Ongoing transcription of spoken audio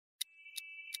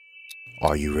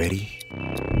Are you ready?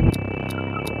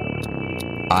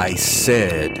 I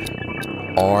said,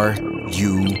 are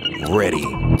you ready?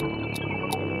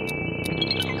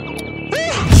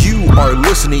 You are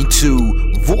listening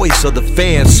to Voice of the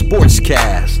Fans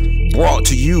Sportscast, brought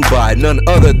to you by none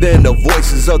other than the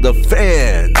voices of the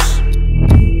fans.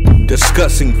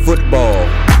 Discussing football,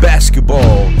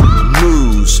 basketball,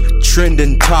 news,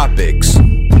 trending topics.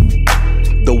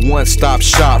 The one-stop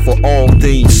shop for all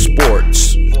things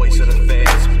sports. Voice of the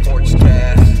Fans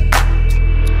Sportscast.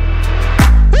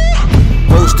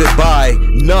 Hosted by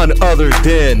none other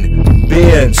than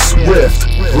Ben Swift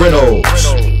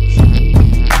Reynolds,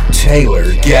 Taylor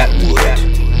Gatwood,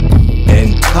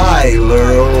 and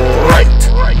Tyler Wright.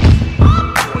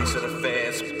 Voice of the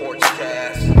Fans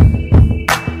Sportscast.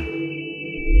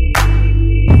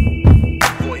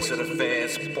 Voice of the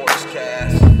Fans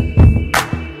Sportscast.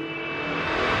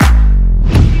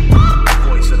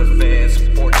 Voice of the Fans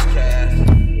Sportscast.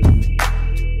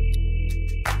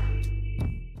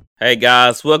 Hey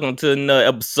guys, welcome to another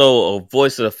episode of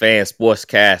Voice of the Fans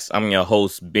Sportscast. I'm your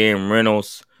host, Ben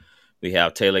Reynolds. We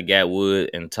have Taylor Gatwood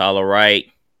and Tyler Wright.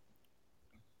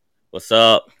 What's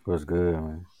up? What's good,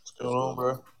 man? What's going on,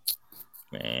 bro?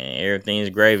 Man, everything's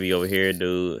gravy over here,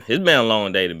 dude. It's been a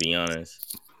long day, to be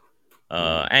honest.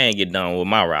 I ain't get done with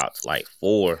my routes like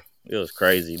 4. It was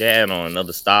crazy. They had on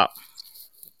another stop.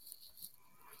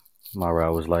 My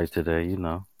route was late today, you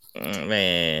know.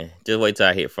 Man, just wait till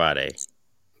I hit Friday.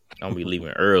 I'm be leaving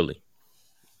early.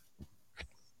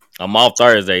 I'm off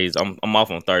Thursdays. I'm off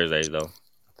on Thursdays though.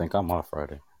 I think I'm off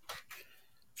Friday.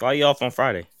 Why you off on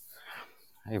Friday?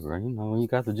 Hey, bro, you know, when you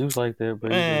got the juice like that,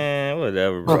 bro. Man,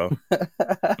 whatever, bro.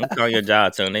 I'm calling your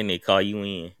job, telling they need to call you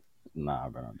in. Nah,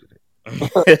 bro, don't do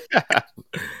that.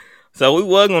 So we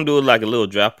was gonna do like a little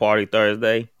draft party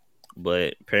Thursday,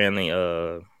 but apparently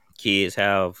kids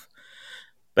have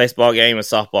baseball game and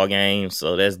softball game,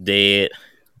 so that's dead.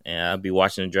 And I'll be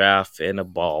watching the draft in the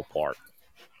ballpark.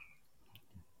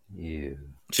 Yeah.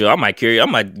 Sure, I might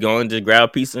go and just grab a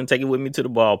pizza and take it with me to the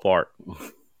ballpark.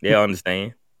 They'll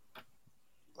understand.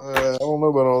 I don't know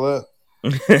about all that.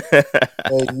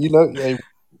 Hey,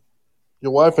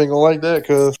 your wife ain't gonna like that,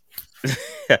 cuz.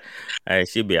 Hey,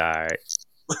 she'll be all right.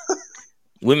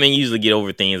 Women usually get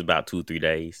over things about 2-3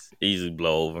 days. They usually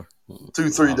blow over.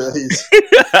 2-3 days.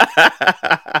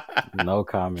 No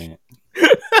comment.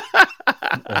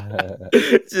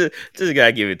 just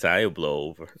gotta give it time. It'll blow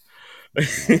over.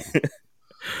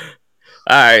 All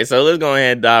right, so let's go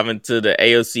ahead and dive into the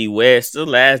AFC West, the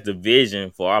last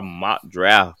division for our mock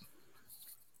draft.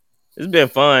 It's been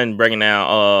fun breaking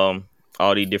down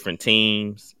all these different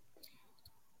teams.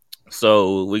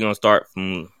 So we're gonna start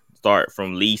from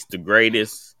least to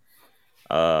greatest.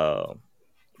 The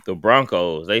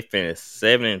Broncos, they finished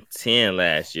 7-10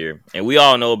 last year, and we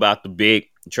all know about the big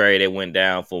trade that went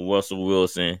down for Russell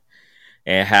Wilson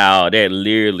and how that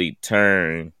literally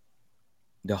turned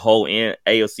the whole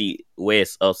AFC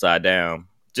West upside down.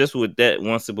 Just with that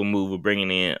one simple move of bringing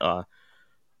in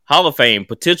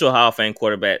potential Hall of Fame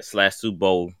quarterback / Super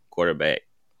Bowl quarterback.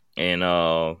 And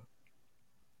I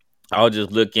was just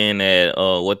looking at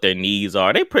what their needs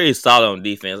are. They pretty solid on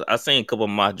defense. I seen a couple of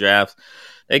my drafts.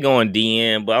 They going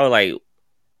DN, but I was like,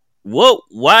 what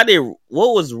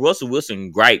was Russell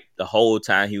Wilson gripe the whole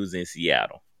time he was in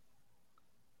Seattle?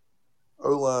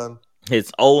 O-line. His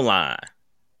O-line.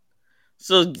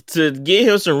 So to get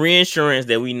him some reinsurance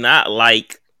that we not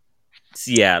like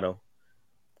Seattle,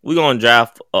 we're gonna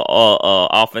draft a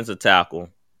offensive tackle.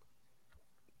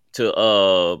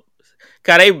 Cause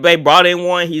they brought in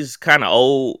one. He's kind of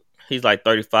old. He's like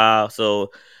 35.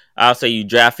 So I'll say you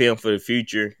draft him for the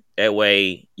future. That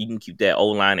way you can keep that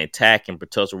O-line intact and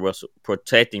protecting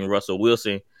Russell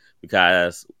Wilson.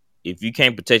 Because if you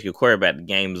can't protect your quarterback, the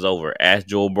game is over. Ask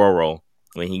Joe Burrow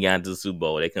when he got into the Super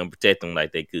Bowl. They couldn't protect him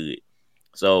like they could.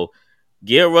 So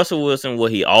give Russell Wilson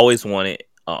what he always wanted,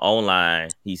 O-line.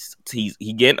 He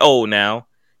getting old now.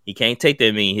 He can't take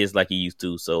that many hits like he used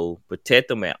to. So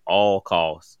protect him at all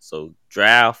costs. So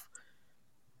draft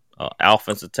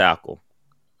offensive tackle,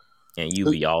 and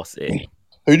you be all set.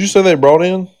 Who'd you say they brought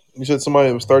in? You said somebody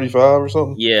that was 35 or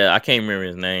something? Yeah, I can't remember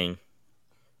his name.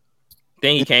 I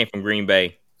think he came from Green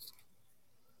Bay.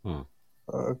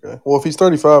 Okay. Well, if he's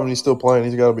 35 and he's still playing,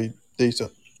 he's got to be decent.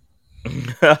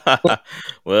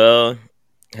 Well,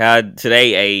 how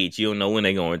today age, you don't know when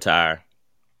they're going to retire.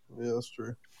 Yeah, that's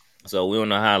true. So we don't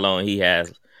know how long he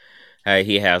has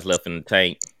left in the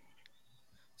tank.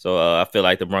 So I feel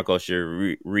like the Broncos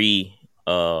should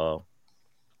re-energize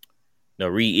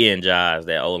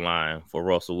that O-line for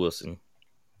Russell Wilson.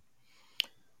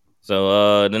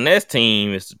 So the next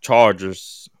team is the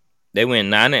Chargers. They went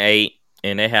 9-8.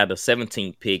 and they had the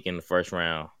 17th pick in the first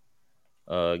round.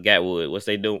 Gatwood, what's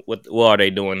they do? What are they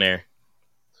doing there?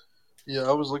 Yeah,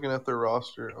 I was looking at their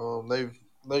roster.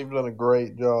 They've done a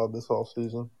great job this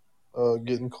offseason.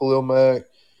 Getting Khalil Mack,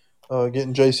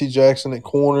 getting J.C. Jackson at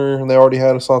corner, and they already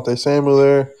had Asante Samuel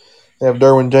there. They have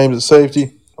Derwin James at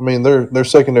safety. I mean, their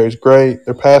secondary is great.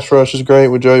 Their pass rush is great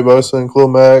with Joey Bosa and Khalil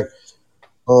Mack.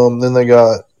 Then they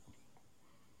got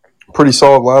pretty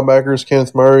solid linebackers,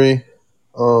 Kenneth Murray.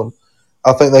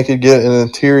 I think they could get an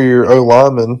interior O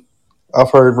lineman.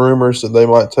 I've heard rumors that they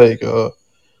might take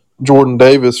Jordan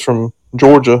Davis from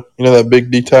Georgia. You know, that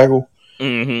big D tackle.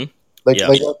 Mm-hmm.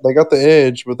 They got the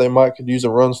edge, but they might could use a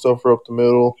run stuffer up the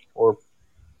middle or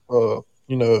a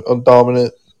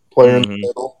dominant player in the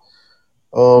middle.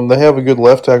 They have a good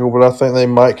left tackle, but I think they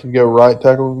might could go right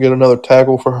tackle, get another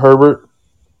tackle for Herbert,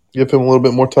 give him a little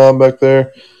bit more time back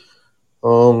there.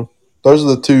 Those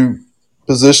are the two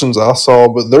positions I saw,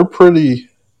 but they're pretty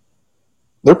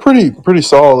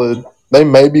solid. They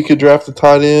maybe could draft a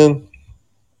tight end.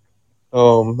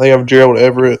 They have Gerald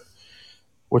Everett,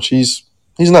 which he's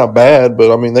not bad,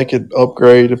 but I mean they could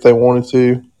upgrade if they wanted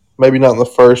to. Maybe not in the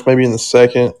first, maybe in the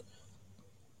second.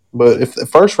 But if the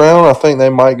first round, I think they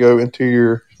might go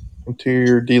interior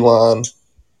D line,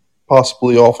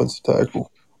 possibly offensive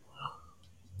tackle.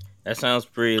 That sounds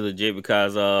pretty legit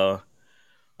because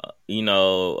in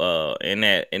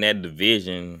that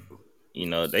division,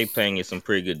 they playing in some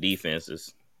pretty good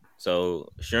defenses.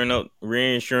 So sure enough,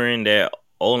 reinsuring that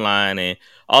O line, and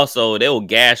also they were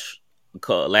gash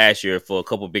last year for a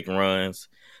couple big runs.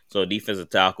 So defensive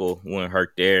tackle wouldn't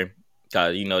hurt there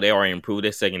because they already improved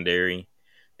their secondary.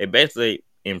 They basically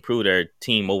improved their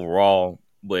team overall,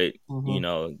 but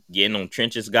getting on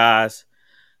trenches guys,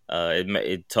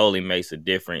 it totally makes a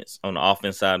difference on the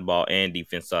offense side of the ball and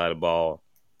defense side of the ball.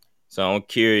 So I'm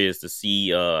curious to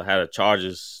see how the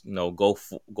Chargers,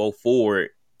 go forward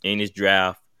in this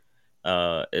draft,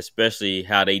 especially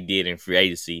how they did in free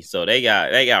agency. So they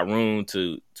got room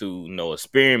to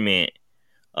experiment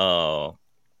how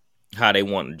they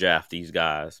want to draft these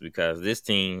guys because this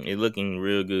team is looking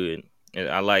real good. And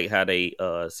I like how they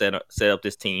set up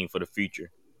this team for the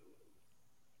future.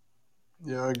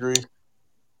 Yeah, I agree.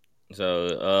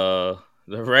 So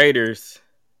the Raiders.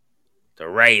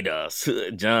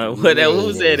 John. Who said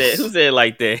that? Who said it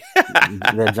like that?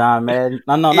 That John Madden?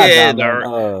 No, not John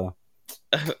Madden.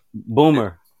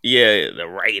 Boomer. Yeah, the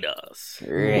Raiders.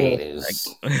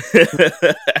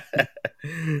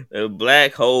 The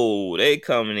Black Hole. They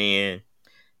coming in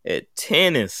at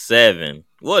 10-7.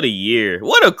 What a year!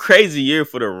 What a crazy year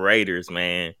for the Raiders,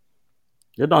 man.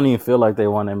 It don't even feel like they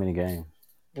won that many games.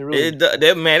 They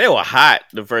were hot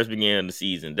the first beginning of the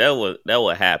season. That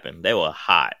what happened. They were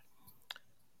hot.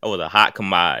 That was a hot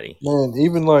commodity. Man,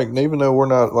 even though we're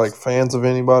not like fans of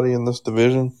anybody in this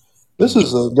division, this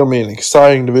is going to be an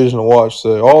exciting division to watch.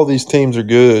 So all these teams are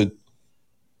good.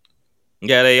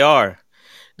 Yeah, they are.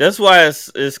 That's why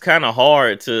it's kind of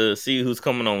hard to see who's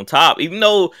coming on top. Even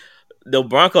though the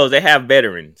Broncos, they have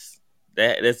veterans.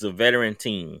 That's a veteran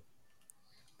team.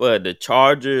 But the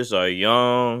Chargers are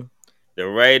young. The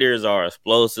Raiders are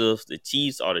explosive. The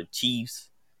Chiefs are the Chiefs.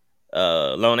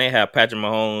 Long they have Patrick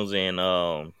Mahomes and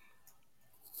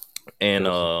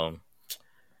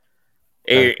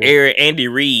Andy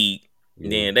Reid.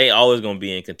 Then they always gonna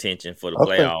be in contention for the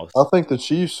playoffs. I think the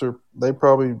Chiefs they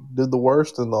probably did the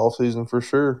worst in the offseason for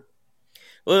sure.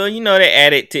 Well, they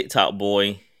added TikTok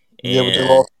boy. But they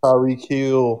lost Tyreek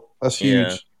Hill. That's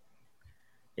huge.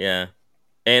 Yeah.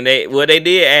 And they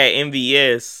did add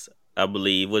MVS, I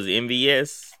believe. Was it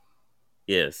MVS?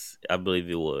 Yes, I believe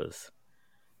it was.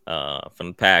 From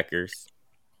the Packers.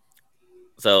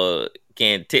 So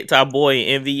can TikTok boy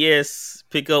and MVS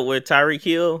pick up where Tyreek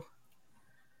Hill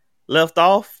left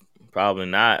off? Probably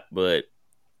not. But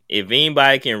if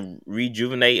anybody can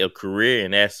rejuvenate a career,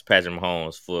 and that's Patrick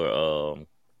Mahomes for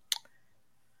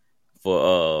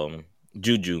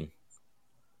Juju.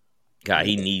 God,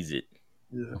 he needs it.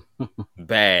 Yeah.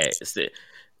 Bad.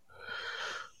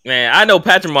 Man, I know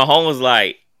Patrick Mahomes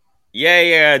like,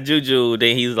 yeah, Juju.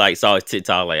 Then he's like, saw his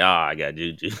TikTok like, I got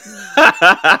Juju.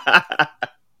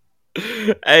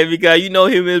 Hey, because him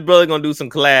and his brother gonna do some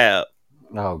collab.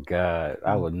 Oh God,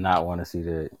 I would not want to see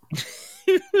that.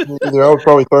 Either I would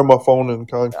probably throw my phone in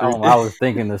concrete. I was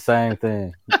thinking the same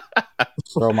thing.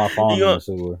 Throw my phone in the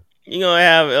sewer. You gonna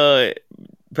have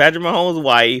Patrick Mahomes'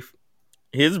 wife,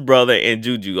 his brother, and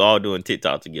Juju all doing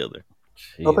TikTok together.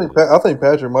 Jesus. I think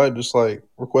Patrick might just like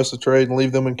request a trade and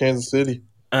leave them in Kansas City.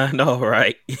 I know,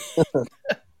 right?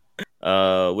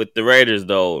 With the Raiders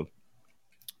though,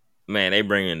 man, they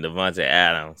bring in Devontae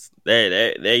Adams.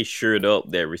 They shored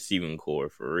up their receiving core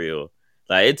for real.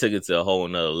 Like it took it to a whole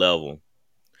nother level.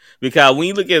 Because when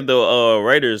you look at the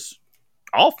Raiders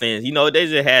offense, they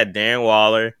just had Darren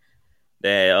Waller,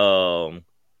 that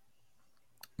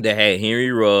had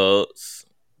Henry Ruggs,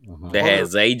 they had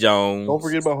Zay Jones. Don't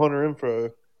forget about Hunter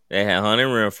Renfrow. They had Hunter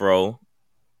Renfrow.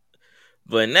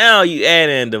 But now you add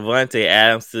in Devontae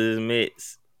Adams to the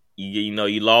mix.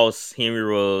 You lost Henry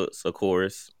Ruggs, of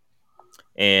course,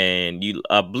 and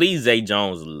I believe Zay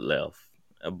Jones left.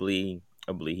 I believe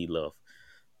he left.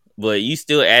 But you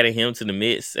still added him to the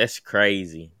mix. That's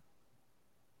crazy.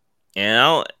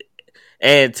 And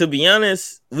to be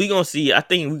honest, I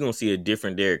think we're gonna see a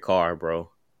different Derek Carr, bro.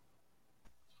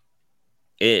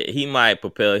 He might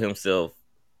propel himself,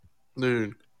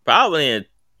 dude, probably in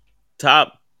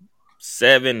top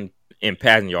 7 in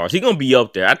passing yards. He's gonna be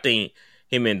up there. I think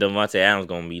him and Devontae Adams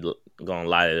gonna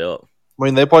light it up. I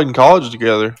mean, they played in college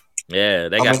together. Yeah,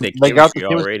 they got chemistry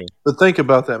already. But think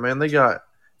about that, man.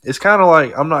 It's kind of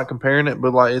like, I'm not comparing it,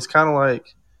 but like it's kind of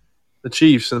like the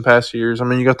Chiefs in the past years. I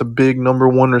mean, you got the big number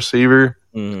 1 receiver,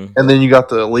 and then you got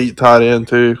the elite tight end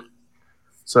too.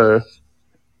 So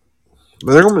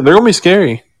they're gonna be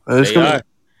scary. It's gonna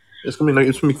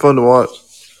be fun to watch.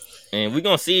 And we're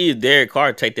gonna see Derek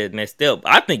Carr take that next step.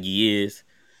 I think he is.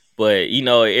 But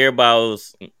everybody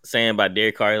was saying about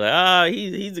Derek Carr, like,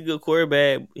 he's a good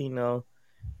quarterback,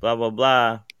 blah blah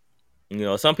blah.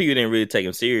 Some people didn't really take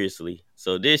him seriously.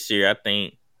 So this year, I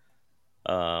think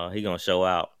he's gonna show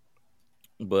out.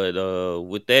 But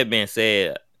with that being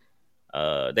said,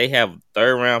 they have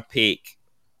 3rd round pick,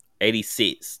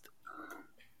 86th.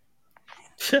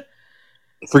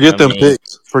 Forget them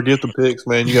picks. Forget the picks,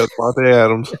 man. You got Devontae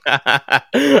Adams.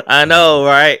 I know,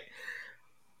 right?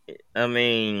 I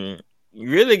mean, you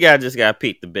really just got to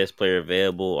pick the best player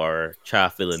available or try to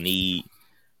fill a need.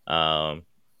 I'll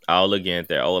look at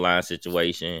their O-line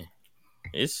situation.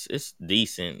 It's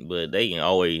decent, but they can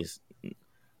always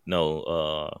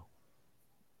build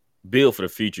for the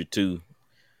future too.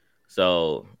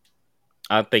 So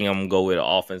I think I'm gonna go with an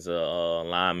offensive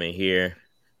lineman here.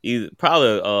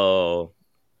 Probably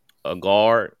a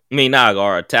guard. I mean, not a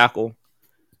guard, a tackle.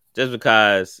 Just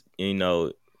because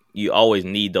you always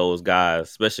need those guys,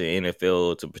 especially in the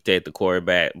NFL, to protect the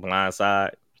quarterback blind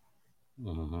side.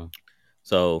 Mm-hmm.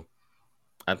 So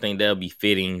I think that'll be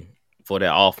fitting for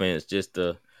that offense, just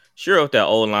to shore up that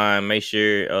O-line, make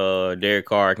sure Derek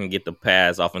Carr can get the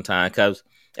pass off in time. Because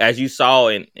as you saw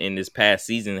in this past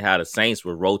season, how the Saints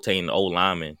were rotating the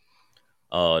O-linemen,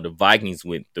 the Vikings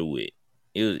went through it.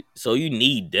 So you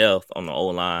need depth on the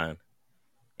O-line.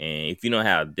 And if you don't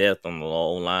have depth on the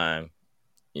O-line,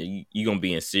 you're going to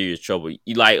be in serious trouble.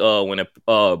 You like when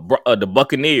the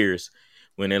Buccaneers,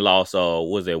 when they lost,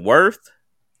 was it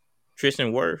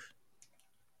Tristan Wirfs?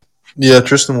 Yeah,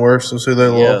 Tristan Wirfs was who they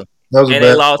lost. That was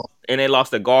they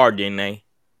lost the guard, didn't they?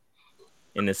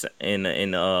 In the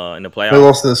playoffs. They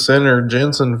lost the center,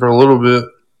 Jensen, for a little bit.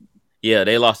 Yeah,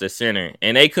 they lost the center.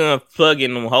 And they couldn't plug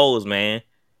in them holes, man.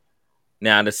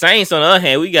 Now, the Saints, on the other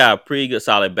hand, we got a pretty good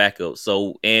solid backup.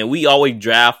 So, and we always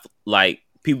draft, like,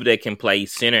 people that can play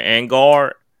center and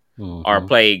guard, or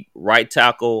play right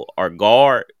tackle or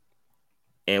guard.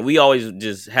 And we always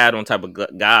just had on type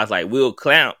of guys like Will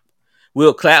Clapp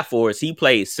for us. He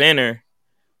played center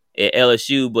at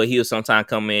LSU, but he'll sometimes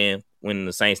come in when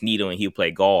the Saints need him and he'll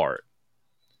play guard.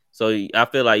 So I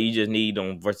feel like you just need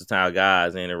them versatile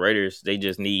guys, and the Raiders, they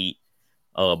just need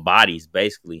bodies,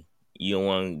 basically. You don't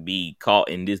want to be caught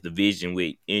in this division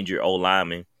with injured old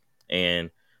linemen,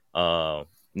 and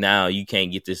now you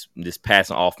can't get this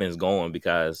passing offense going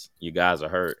because you guys are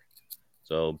hurt.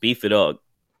 So beef it up.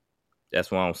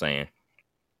 That's what I'm saying.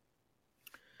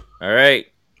 All right,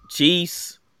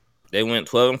 Chiefs. They went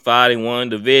 12-5. They won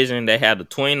the division. They had the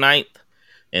 29th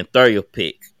and 30th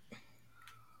pick.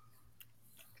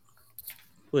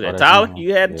 Who's that? Tyler?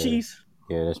 You had the Chiefs?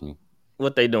 Yeah, that's me.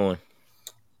 What they doing?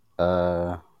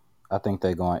 I think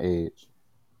they going edge.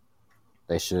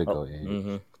 They should go edge.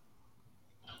 Mm-hmm.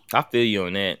 I feel you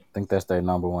on that. I think that's their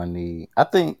number one need. I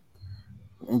think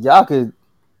y'all could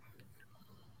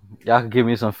give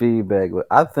me some feedback, but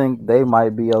I think they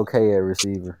might be okay at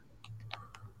receiver.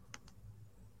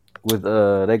 With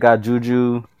they got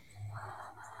Juju,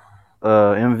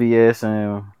 MVS,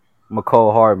 and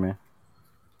McCole Hardman.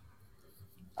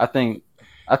 I think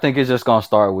it's just gonna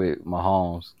start with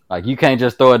Mahomes. Like, you can't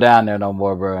just throw it down there no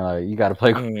more, bro. Like, you gotta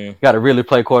play. You gotta really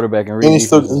play quarterback and really. And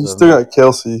you still got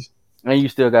Kelsey. And you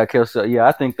still got Kelsey. Yeah,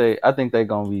 I think they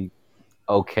gonna be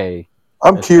okay.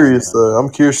 I'm curious though. I'm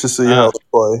curious to see how they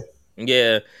play.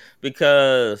 Yeah,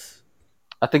 because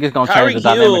I think it's gonna change the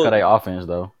dynamic of their offense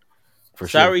though. For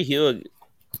sure. Hill,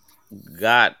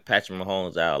 got Patrick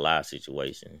Mahomes out of a lot of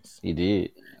situations. He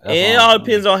did. And it all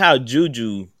depends on how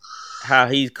Juju, how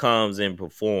he comes and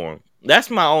perform. That's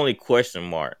my only question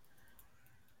mark.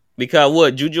 Because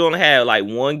what Juju only had like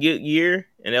one good year,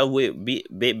 and that was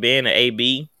with being an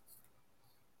AB.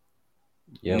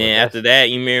 Yeah, and then after that,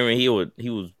 you remember he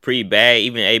was pretty bad.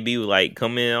 Even AB was like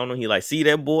coming in on him. He like, see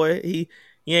that boy? He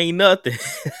ain't nothing.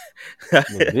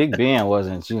 Big Ben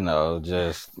wasn't,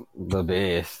 just the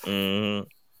best. Mm-hmm.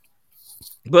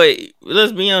 But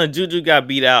let's be honest, Juju got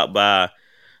beat out by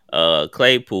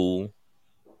Claypool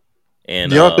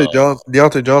and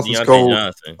Deontay Johnson's cold.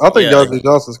 I think Deontay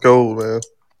Johnson's cold, man.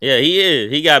 Yeah, he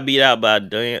is. He got beat out by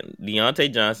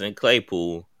Deontay Johnson,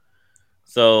 Claypool.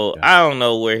 So I don't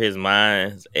know where his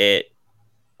mind's at.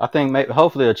 I think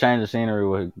hopefully a change of scenery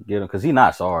will get him because he's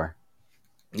not sorry.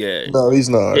 Yeah, no, he's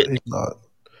not. He's not.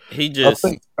 He just.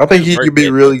 I think he could be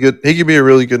really good. He could be a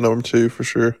really good number 2 for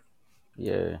sure.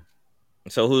 Yeah.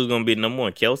 So who's gonna be number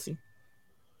 1? Kelsey?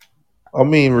 I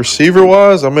mean, receiver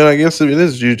wise, I guess it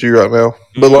is Juju right now.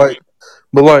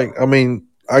 But I mean,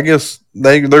 I guess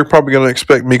they're probably gonna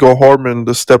expect Mecole Hardman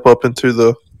to step up into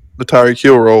the Tyreek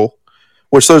Hill role.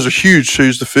 Which those are huge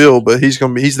shoes to fill, but he's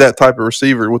that type of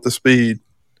receiver with the speed.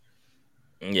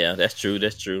 Yeah, that's true.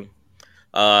 That's true.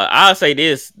 I'll say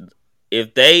this: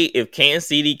 if Kansas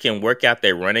City can work out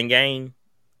their running game,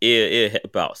 it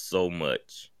help out so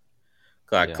much.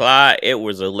 Clyde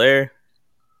Edwards-Helaire,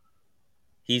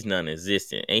 he's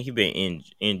non-existent, and he's been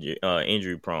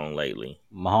injury prone lately.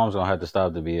 Mahomes gonna have to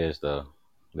stop the BS though.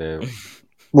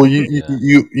 Well,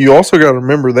 you also got to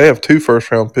remember they have 2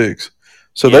 first-round picks.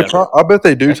 So I bet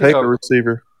they do take a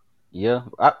receiver. Yeah.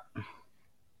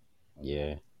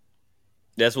 Yeah.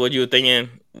 That's what you were thinking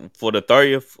for the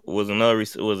 30th was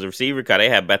a receiver because they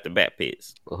have back-to-back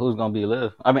picks. Well, who's gonna be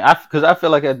left? I mean, because I feel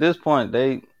like at this point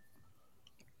they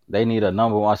need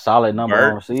a solid number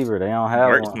 1 receiver. They don't have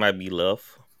Burks one. might be left.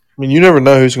 I mean, you never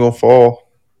know who's gonna fall.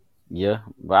 Yeah,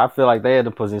 but I feel like they had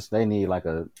the position. They need like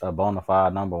a bona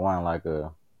fide number 1, like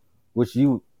a What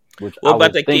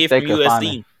about the kid from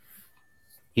USC?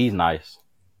 He's nice.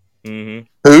 Mm-hmm.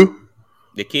 Who?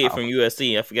 The kid from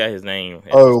USC. I forgot his name.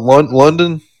 Oh,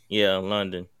 London? Yeah,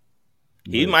 London.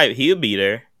 He'll be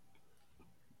there.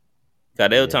 Cause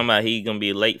they were talking about he's gonna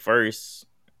be late first,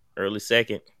 early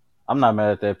second. I'm not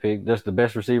mad at that pick. That's the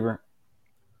best receiver.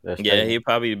 He'll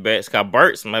probably the best. Cause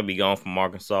Burks might be gone from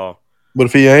Arkansas. But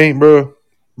if he ain't, bro,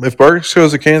 if Burks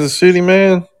goes to Kansas City,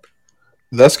 man,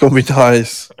 that's gonna be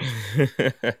nice.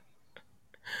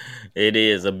 It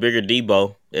is a bigger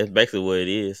Debo. That's basically what it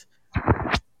is.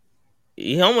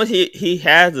 He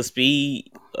has the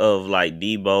speed of like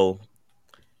Debo,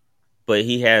 but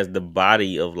he has the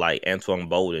body of like Antoine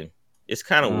Bolden. It's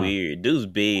kind of weird. Dude's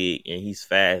big and he's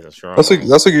fast and strong. That's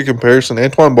a good comparison.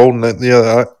 Antoine Bolden.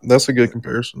 That's a good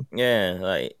comparison. Yeah,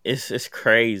 like it's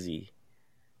crazy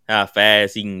how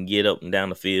fast he can get up and down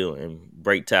the field and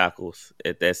break tackles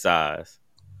at that size.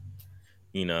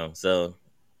 So.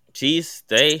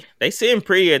 They sitting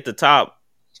pretty at the top.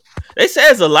 They say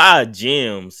there's a lot of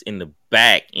gems in the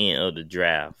back end of the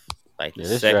draft, like the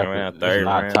second round, third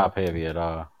round. It's not top heavy at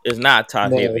all. It's not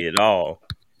top heavy at all.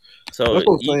 So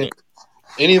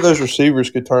any of those receivers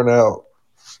could turn out.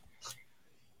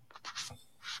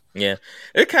 Yeah,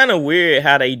 it's kind of weird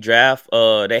how they draft.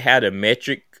 They had a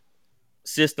metric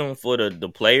system for the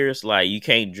players. Like you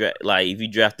can't draft. Like if you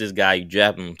draft this guy, you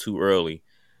draft him too early.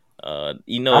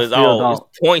 It's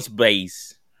points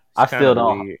based. I still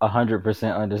don't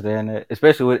 100% understand that,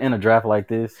 especially in a draft like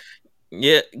this.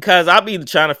 Yeah, because I'll be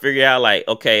trying to figure out, like,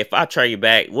 okay, if I trade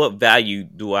back, what value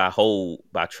do I hold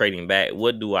by trading back?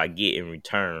 What do I get in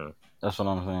return? That's what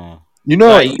I'm saying.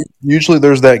 Usually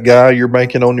there's that guy you're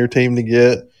banking on your team to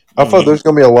get. I thought there's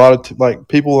going to be a lot of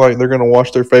people they're going to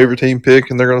watch their favorite team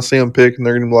pick and they're going to see them pick and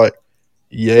they're going to be like,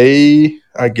 yay,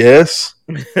 I guess.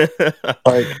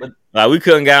 Like we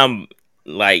couldn't get him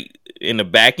like in the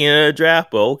back end of the draft,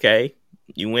 but okay,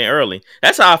 you went early.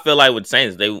 That's how I feel like with the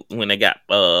Saints. When they got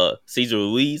Cesar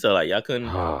Ruiz, so like I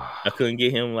couldn't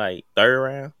get him like third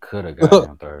round. Could have got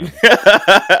him third.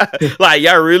 Like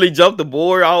y'all really jumped the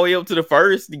board all the way up to the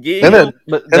first to get him.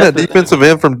 That defensive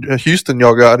end from Houston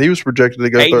y'all got, he was projected to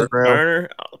go third round.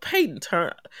 Peyton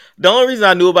Turner. The only reason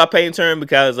I knew about Peyton Turner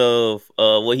because of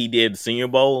what he did at the Senior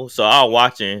Bowl. So I was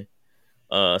watching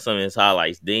some of his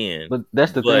highlights then. But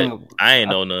that's the thing. I ain't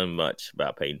know nothing much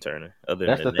about Peyton Turner.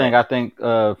 That's the thing I think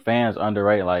fans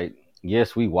underrate. Like,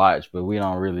 yes, we watch, but we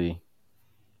don't really.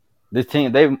 This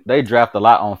team, they draft a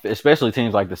lot on, especially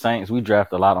teams like the Saints. We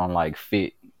draft a lot on like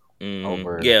fit.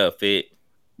 Fit.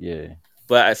 Yeah.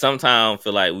 But I sometimes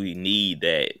feel like we need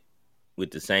that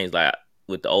with the Saints, like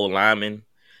with the old linemen.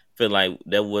 feel like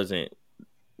that wasn't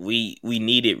we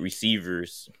needed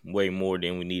receivers way more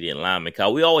than we needed linemen.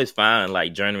 Cause we always find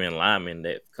like journeyman linemen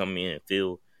that come in and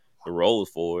fill the roles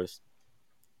for us.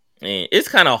 And it's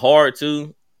kind of hard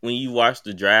too when you watch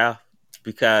the draft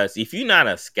because if you're not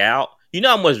a scout, you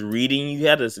know how much reading you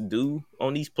had to do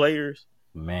on these players.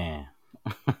 Man,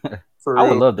 For I would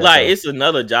real. love that. Like though. it's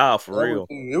another job for real.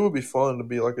 It would be fun to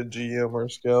be like a GM or a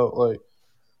scout. Like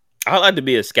I'd like to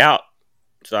be a scout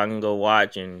so I can go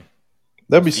watch and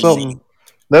that'd be See. something.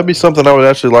 That'd be something I would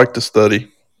actually like to study.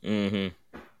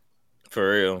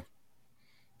 For real.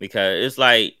 Because it's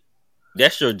like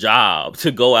that's your job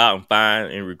to go out and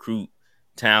find and recruit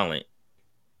talent,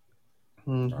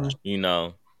 Mm-hmm. you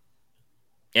know.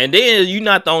 And then you're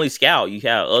not the only scout. You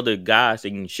have other guys that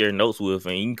you can share notes with,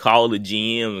 and you can call the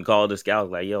GM and call the scouts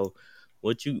like, "Yo,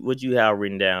 what you have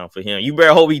written down for him? You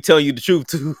better hope he telling you the truth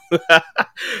too."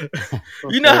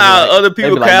 You know how other They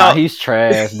people be like, count. nah, he's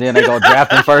trash. Then they go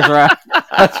draft him first round.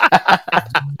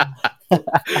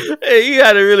 Hey, you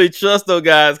gotta really trust those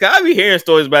guys. Cause I be hearing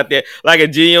stories about that. Like a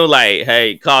GM, like,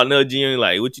 hey, call another GM,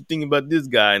 like, what you think about this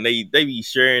guy? And they be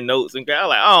sharing notes and I'm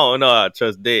like, I don't know, I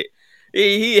trust that.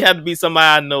 He had to be somebody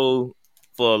I know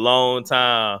for a long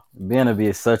time Benaby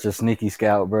is such a sneaky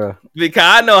scout, bro. because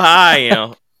I know how I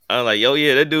am. I'm like, yo,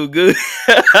 yeah, that dude good.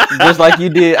 Just like you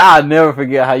did. I'll never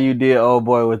forget how you did, old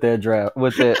boy, with that draft,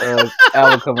 with that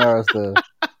Alvin Kamara stuff.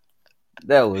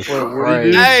 That was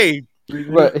crazy. Hey,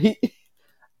 But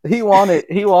he wanted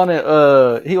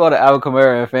Alvin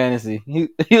Kamara in fantasy. He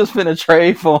was finna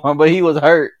trade for him, but he was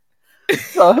hurt.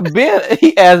 So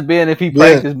he asked Ben if he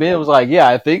practiced. Ben was like, "Yeah,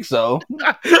 I think so."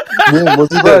 Ben, was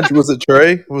it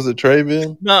Trey? Was it Trey,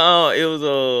 Ben? no, it was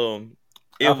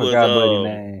I forgot buddy's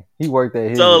name. He worked at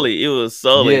his Sully. It was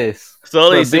Sully. Yes,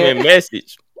 Sully But sent me a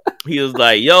message. He was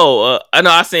like, "Yo, I know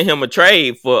I sent him a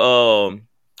trade for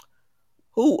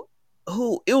who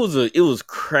it was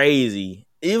crazy.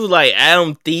 It was like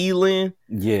Adam Thielen.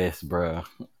 Yes, bro.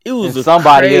 It was And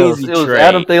somebody crazy else. It was trade.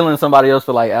 Adam Thielen and somebody else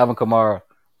for like Alvin Kamara.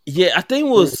 Yeah, I think it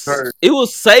was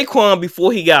Saquon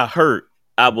before he got hurt.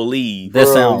 I believe. That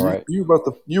sound right, You about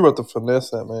to finesse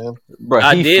that, man. bro.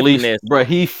 I He did fleeced, finesse. bro.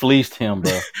 He fleeced him,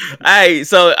 bro. Hey,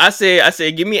 so I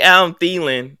said, give me Adam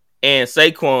Thielen and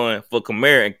Saquon for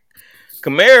Kamara.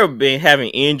 Kamara been having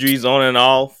injuries on and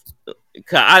off.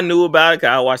 Cause I knew about it. Cause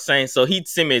I watched Saints. So he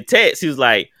sent me a text. He was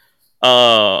like,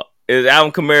 "Is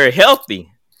Alvin Kamara healthy?"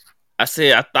 I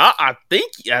said, I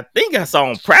think I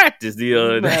saw him practice the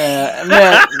other day.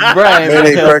 man, bro, Man,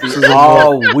 he practices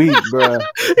all week, bro.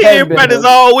 He didn't practice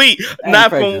all week. Not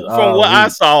practiced from all what I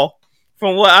week. saw.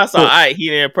 From what I saw, he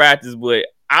didn't practice. But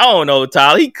I don't know,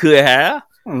 Tyler. He could have.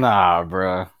 Nah,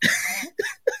 bro.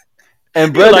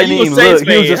 And was bro like, didn't you a even Saints look.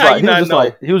 He was fan. just How like, you not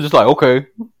know? he was just like, okay.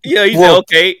 Yeah, he Well- said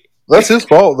okay. That's his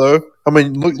fault, though. I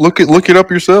mean, look it up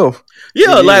yourself.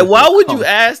 Yeah, It like is, why but would come you on.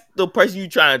 ask the person you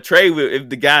trying to trade with if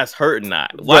the guy's hurt or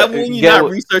not? Why But, wouldn't you yeah, not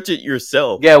well- research it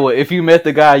yourself? Yeah, well, if you met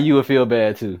the guy, you would feel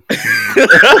bad too.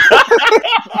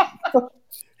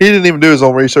 He didn't even do his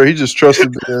own research. He just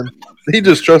trusted Ben. He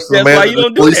just trusted the That's man. why that you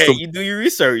don't do fleeced that. him. You do your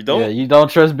research, don't. Yeah, you don't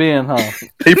trust Ben, huh?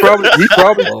 He probably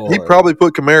Lord.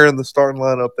 put Kamara in the starting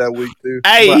lineup that week too.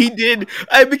 Hey, he did.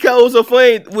 Hey, because it was so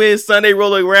funny when Sunday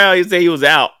rolling around, he said he was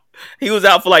out. He was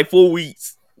out for like 4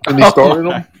 weeks. And he started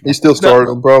him. He still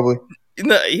started him probably.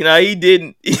 You know, he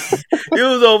didn't. It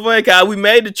was so funny because we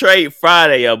made the trade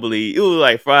Friday, I believe. It was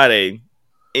like Friday,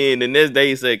 and the next day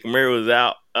he said Kamara was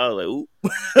out. I was like, ooh.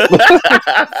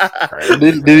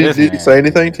 Did he say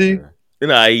anything to you?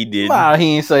 Nah, he didn't. Nah,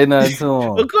 he ain't say nothing to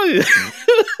him. Of course.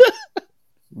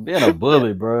 Being a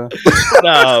bully, bro.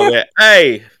 No, man.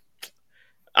 Hey,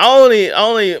 I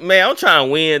only man, I'm trying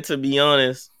to win to be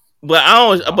honest. But I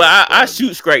don't. But I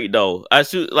shoot straight though. I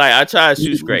try to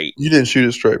shoot straight. You didn't shoot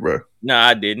it straight, bro. No,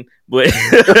 I didn't. But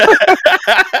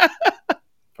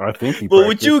I think he. but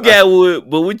what you got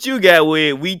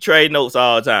with we trade notes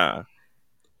all the time.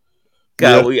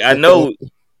 Yeah. I know.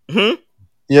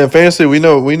 Yeah, fantasy. We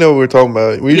know what we're talking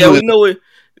about. We know it.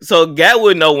 So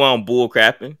Gatwood know when I'm bull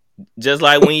crapping. Just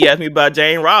like when he asked me about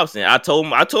James Robinson, I told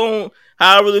him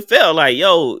how I really felt. Like,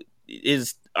 yo,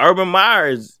 is Urban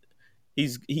Myers?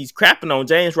 He's crapping on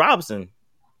James Robinson.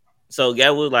 So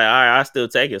Gatwood was like, all right, I still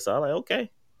take it. So I'm like, okay.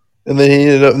 And then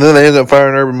they ended up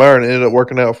firing Urban Meyer, and it ended up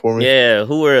working out for me. Yeah,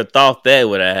 who would have thought that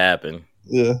would have happened?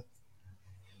 Yeah.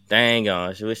 Dang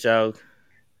on, wish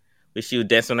you would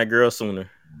dance on that girl sooner.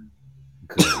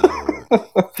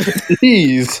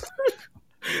 Jeez.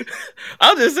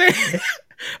 I'm just saying.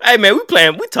 Hey man, we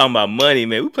talking about money,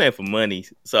 man. We playing for money.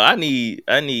 So I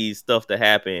need stuff to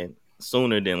happen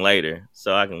sooner than later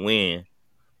so I can win.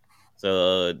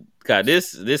 So God,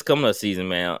 this coming up season,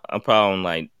 man, I'm probably gonna,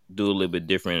 like do a little bit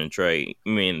different in trade. I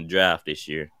mean, in the draft this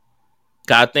year.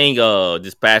 Cause I think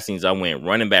this past season I went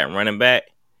running back.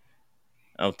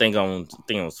 I think I'm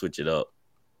gonna switch it up.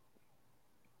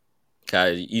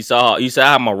 Cause you saw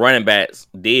how my running backs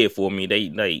did for me.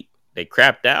 They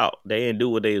crapped out. They didn't do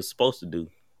what they were supposed to do.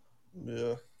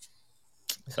 Yeah.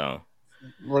 So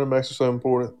running backs are so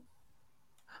important.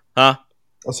 Huh?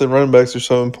 I said running backs are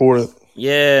so important.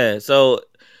 Yeah. So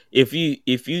if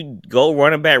you go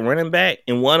running back,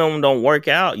 and one of them don't work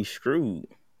out, you screwed.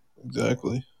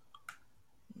 Exactly.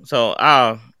 So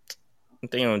I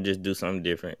think I'm gonna just do something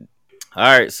different.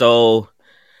 All right. So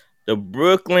the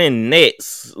Brooklyn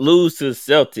Nets lose to the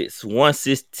Celtics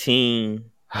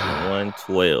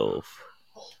 116-112.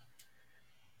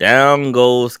 Down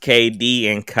goes KD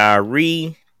and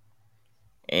Kyrie,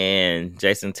 and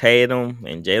Jason Tatum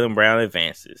and Jaylen Brown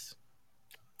advances.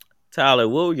 Tyler,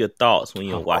 what were your thoughts when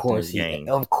you were watching this game?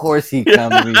 Of course he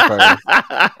come to me first.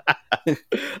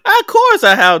 Of course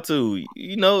I have to.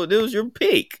 You know, this was your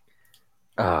pick.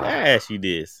 I asked you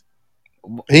this.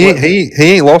 He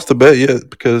ain't lost a bet yet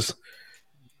because,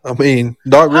 I mean,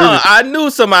 Doc Rivers. I knew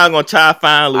somebody was gonna try to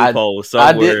find loopholes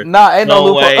somewhere. Ain't no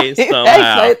loophole. Way,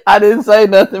 somehow. I didn't say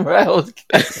nothing, bro.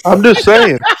 I'm just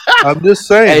saying.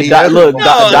 Hey, look,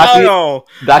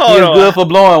 Doc is good for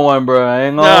blowing one, bro. I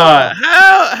ain't gonna lie.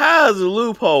 How is a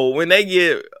loophole when they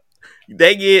get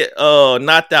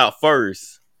knocked out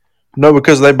first? No,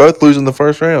 because they both lose in the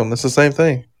first round. It's the same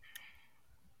thing.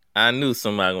 I knew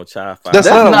somebody gonna try to find. That's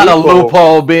not a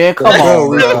loophole, Ben. Come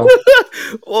on, bro.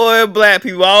 Boy, black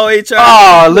people always try.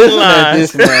 Oh, listen to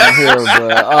this man here, bro.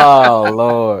 Oh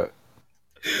Lord.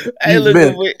 Hey,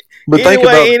 look. But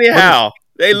anyhow,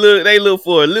 they look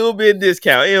for a little bit of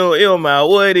discount. It don't matter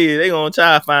what it is. They gonna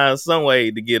try to find some way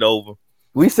to get over.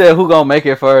 We said who gonna make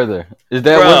it further? Was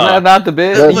that not the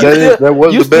bet? That was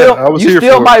the bet. I was here for it. You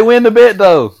still might win the bet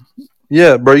though.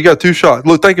 Yeah, bro, you got 2 shots.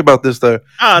 Look, think about this though.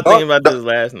 I was thinking about this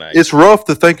last night. It's rough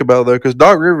to think about though, because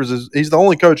Doc Rivers he's the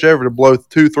only coach ever to blow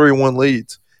 2 3-1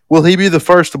 leads. Will he be the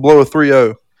first to blow a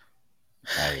 3-0?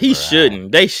 He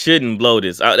shouldn't. They shouldn't blow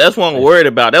this. That's what I'm worried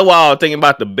about. That's why I was thinking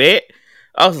about the bet.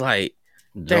 I was like,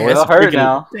 dang, that's a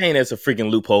freaking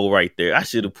loophole right there. I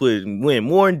should have went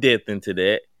more in depth into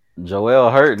that.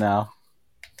 Joel hurt now.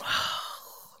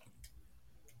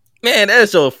 Man,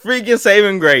 that's your freaking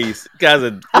saving grace. Because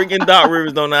a freaking Doc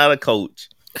Rivers don't know how to coach.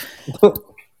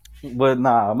 But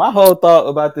nah, my whole thought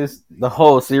about the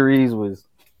whole series was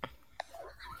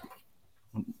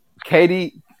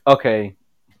KD. Okay,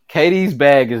 KD's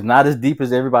bag is not as deep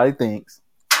as everybody thinks.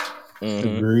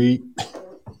 Mm-hmm. Agreed.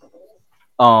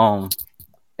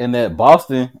 And that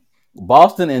Boston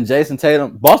and Jason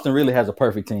Tatum, Boston really has a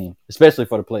perfect team, especially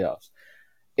for the playoffs.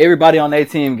 Everybody on their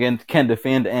team can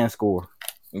defend and score.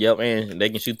 Yep, and they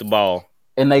can shoot the ball.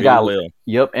 And they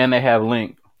and they have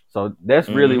length. So that's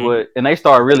really and they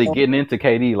start really getting into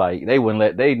KD. Like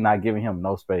they not giving him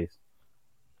no space.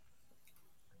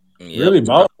 Yep. Really,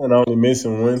 Boston only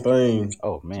missing one thing.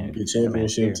 Oh man, the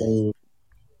championship team,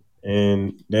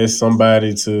 and that's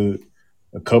somebody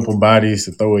a couple bodies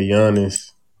to throw at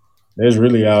Giannis. That's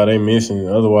really all they missing.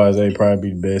 Otherwise, they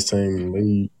probably be the best team in the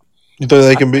league. You think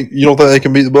they can beat? You don't think they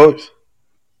can beat the Bucks?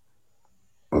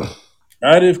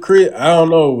 I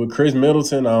don't know with Chris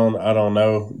Middleton. I don't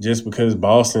know. Just because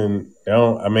Boston,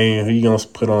 who you gonna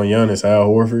put on Giannis? Al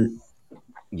Horford?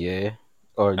 Yeah,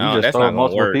 or you just throw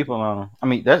multiple people on him. I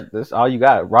mean, that's all you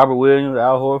got. Robert Williams,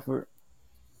 Al Horford.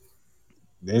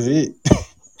 That's it.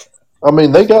 I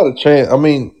mean, they got a chance. I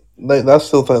mean, I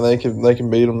still think they can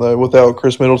beat them though without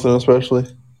Chris Middleton, especially.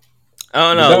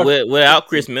 I don't know. Without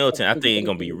Chris Middleton, I think it's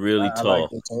gonna be really tough.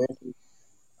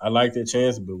 I like that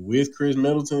chance, but with Chris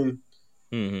Middleton.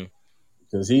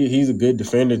 Because he's a good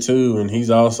defender too, and he's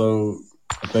also,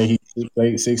 I think he's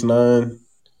 6'8", 6'9".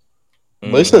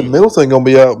 They said Middleton gonna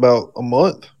be out about a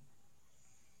month.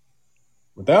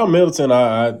 Without Middleton,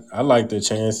 I like the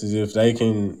chances if they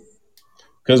can,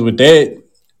 because with that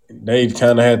they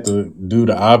kind of had to do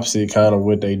the opposite kind of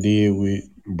what they did with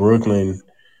Brooklyn.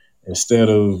 Instead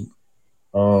of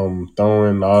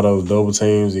throwing all those double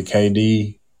teams at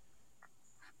KD,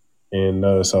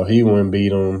 and so he wouldn't beat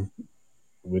them.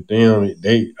 With them,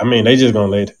 they're just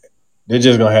gonna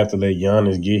have to let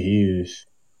Giannis get his,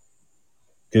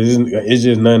 because it's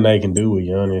just nothing they can do with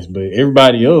Giannis. But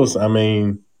everybody else,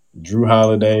 Drew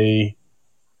Holiday,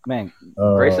 man,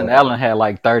 Grayson Allen had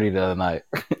like 30 the other night.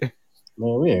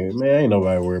 ain't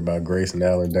nobody worried about Grayson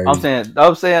Allen. 30.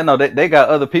 I'm saying no, they got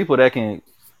other people that can,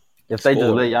 if they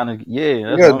just let Giannis,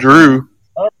 they got Drew.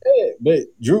 but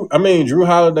Drew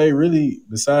Holiday really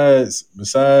besides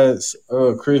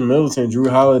Chris Middleton, Drew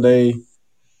Holiday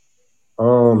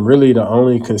really the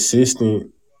only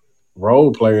consistent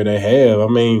role player they have. I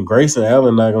mean, Grayson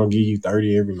Allen not gonna give you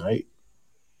 30 every night.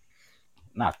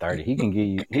 Not 30. He can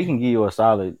give you a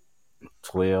solid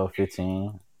 12,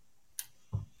 15.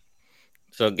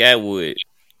 So, Gatwood,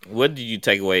 what did you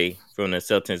take away from the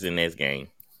Celtics in this game?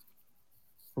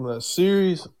 From that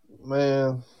series,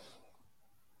 man,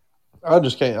 I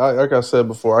just can't. Like I said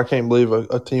before, I can't believe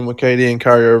a team with KD and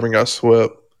Kyrie Irving got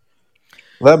swept.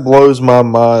 That blows my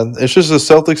mind. It's just the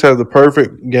Celtics have the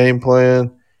perfect game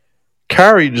plan.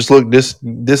 Kyrie just looked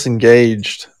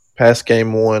disengaged past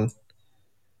game one.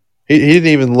 He didn't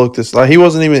even look this like he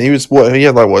wasn't even. He was what he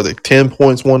had like 10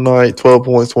 points one night, 12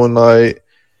 points one night.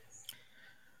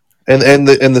 And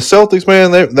the Celtics,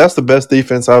 man, that's the best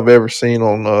defense I've ever seen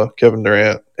on Kevin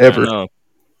Durant ever.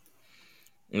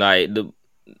 Like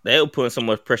they were putting so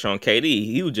much pressure on KD.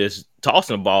 He was just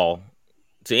tossing the ball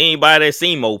to anybody that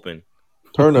seemed open.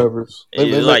 Turnovers. They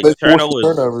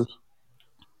turnovers.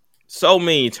 So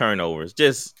many turnovers.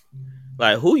 Just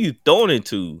like who you throwing it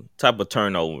to type of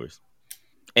turnovers.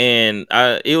 And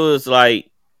it was like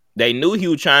they knew he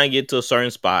was trying to get to a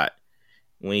certain spot.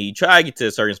 When he tried to get to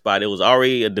a certain spot, it was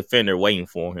already a defender waiting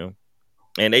for him.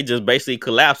 And they just basically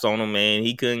collapsed on him, and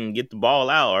he couldn't get the ball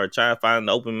out or try to find an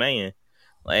open man.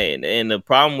 And the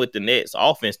problem with the Nets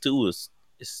offense too is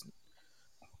it's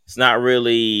not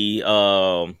really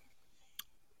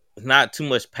not too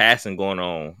much passing going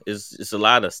on. It's a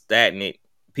lot of stagnant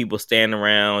people standing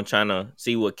around trying to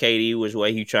see what KD which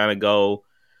way he trying to go.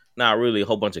 Not really a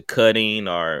whole bunch of cutting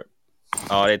or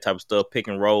all that type of stuff,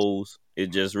 picking rolls.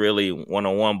 It's just really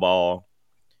one-on-one ball.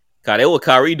 Cause that what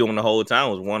Kyrie doing the whole time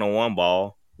was one-on-one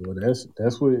ball. Well, that's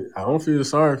what I don't feel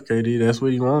sorry for KD. That's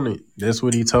what he wanted. That's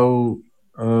what he told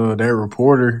that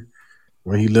reporter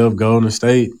when he left Golden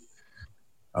State.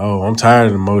 Oh, I'm tired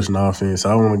of the motion offense.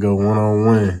 I want to go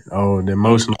 1-on-1. Oh, the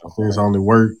motion offense only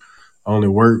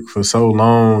work for so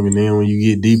long, and then when you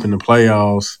get deep in the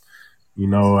playoffs,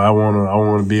 I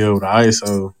wanna be able to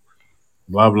ISO.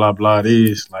 Blah blah blah.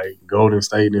 This like Golden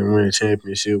State didn't win a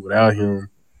championship without him,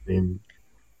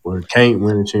 or can't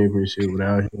win a championship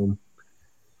without him.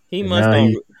 He and must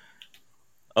don't.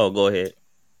 Oh, go ahead.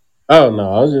 Oh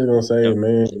no, I was just gonna say,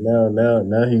 man.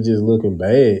 Now he's just looking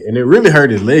bad, and it really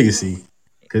hurt his legacy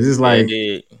because it's like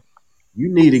you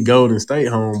needed Golden State,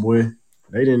 homeboy.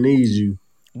 They didn't need you.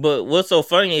 But what's so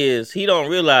funny is he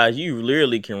don't realize you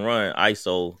literally can run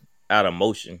ISO out of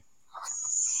motion.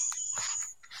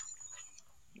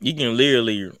 You can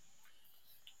literally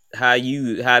how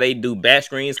they do back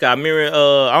screens. Cause I remember,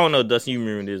 I don't know, Dustin, you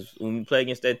remember this when we played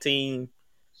against that team.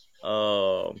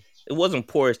 It wasn't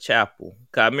Portis Chapel.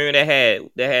 Cause I remember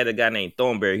they had a guy named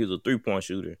Thornberry. He was a 3-point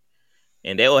shooter,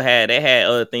 and they had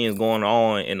other things going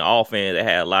on in the offense. They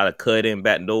had a lot of cutting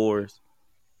back doors,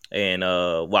 and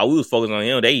while we was focused on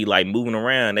him, they like moving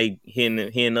around. They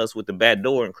hitting us with the back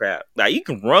door and crap. Like you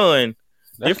can run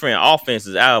different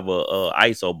offenses out of a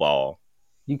ISO ball.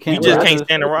 You just can't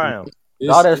stand around.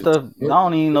 All that stuff, I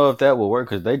don't even know if that will work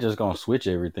because they just gonna switch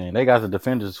everything. They got the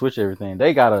defenders to switch everything.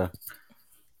 They gotta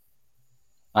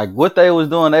like what they was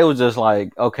doing. They was just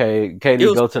like, okay,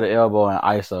 KD go to the elbow and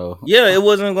ISO. Yeah, it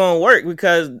wasn't gonna work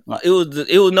because it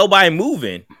was nobody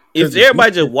moving. If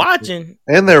everybody just watching,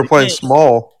 and they were playing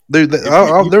small, dude.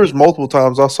 There was multiple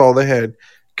times I saw they had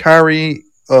Kyrie,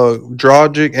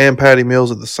 Dragic, and Patty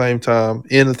Mills at the same time.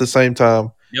 They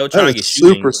were trying to get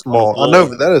super small. I know,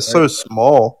 but that is so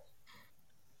small.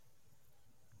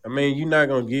 I mean, you're not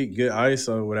gonna get good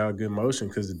ISO without good motion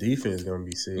because the defense is gonna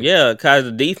be sick. Yeah, because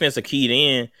the defense are keyed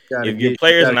in. If your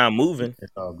players are not moving,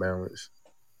 it's all balanced.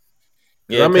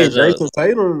 Yeah, Jason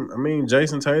Tatum and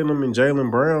Jaylen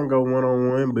Brown go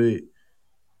 1-on-1, but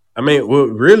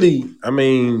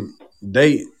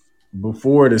they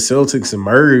before the Celtics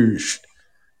emerged,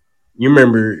 you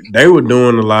remember they were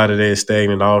doing a lot of that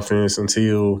stagnant offense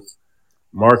until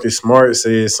Marcus Smart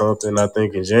said something, I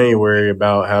think, in January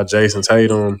about how Jason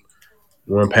Tatum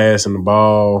wasn't passing the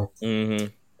ball. Mm-hmm.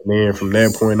 And then from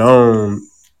that point on,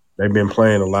 they've been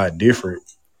playing a lot different.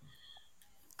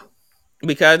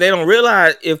 Because they don't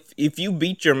realize if you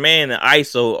beat your man in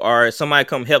ISO or somebody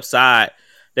come help side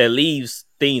that leaves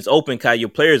things open because your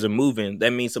players are moving,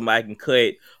 that means somebody can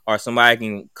cut or somebody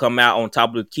can come out on top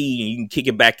of the key and you can kick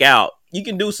it back out. You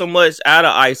can do so much out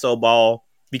of ISO ball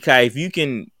because if you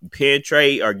can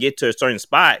penetrate or get to a certain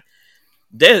spot,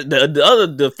 the other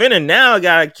defender now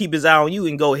got to keep his eye on you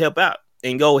and go help out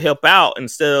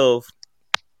instead of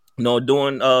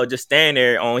doing just standing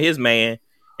there on his man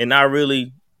and not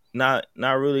really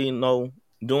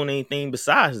doing anything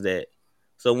besides that.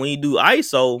 So when you do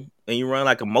ISO and you run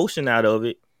like a motion out of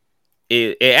it,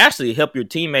 it actually help your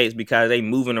teammates because they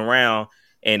moving around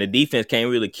and the defense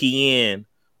can't really key in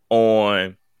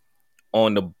on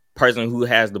the person who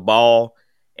has the ball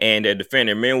and the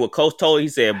defender. Remember what Coach told? He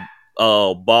said,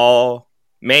 ball,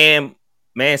 man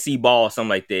see ball, something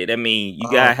like that. That means you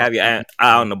gotta have your eye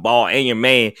on the ball and your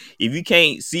man. If you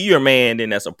can't see your man, then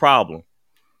that's a problem.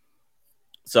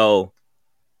 So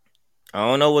I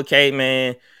don't know what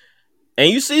man. And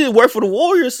you see it work for the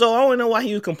Warriors, so I don't know why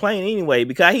he was complaining anyway,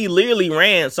 because he literally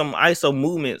ran some ISO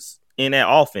movements in that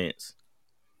offense.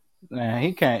 Man,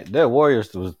 he can't. That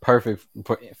Warriors was perfect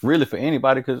for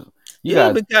anybody because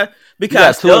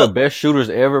because two of the best shooters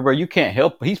ever, bro. You can't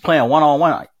help. He's playing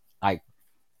 1-on-1 like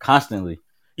constantly.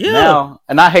 Yeah. Now,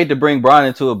 and I hate to bring Bron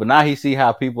into it, but now he see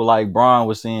how people like Bron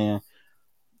was seeing.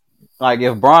 Like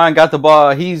if Bron got the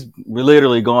ball, he's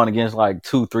literally going against like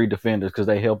 2-3 defenders because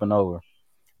they helping over.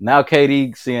 Now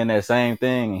KD seeing that same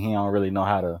thing, and he don't really know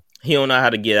how to. He don't know how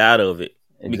to get out of it.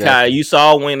 Exactly. Because you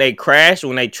saw when they crashed,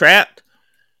 when they trapped,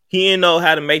 he didn't know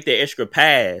how to make that extra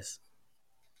pass.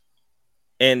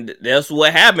 And that's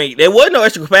what happened. There wasn't no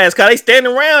extra pass because they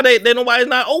standing around. They nobody's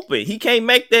not open. He can't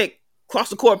make that cross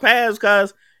the court pass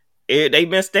because they've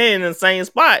been standing in the same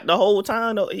spot the whole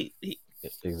time.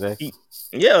 Exactly.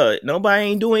 Nobody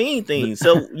ain't doing anything.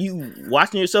 So you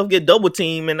watching yourself get double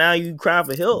teamed, and now you cry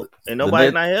for help, and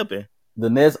nobody's not helping. The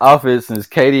Nets offense is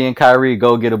KD and Kyrie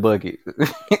go get a bucket.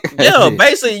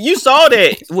 Basically, you saw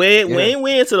that when we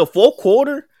went into the fourth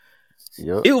quarter.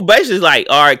 Yep. It was basically like,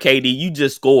 all right, KD, you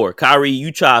just score. Kyrie,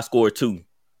 you try to score too.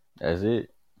 That's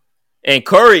it. And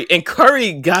Curry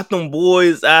got them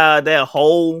boys out of that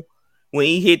hole when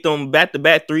he hit them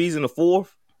back-to-back threes in the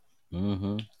fourth.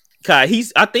 Mm-hmm.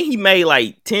 I think he made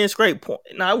like 10 straight points.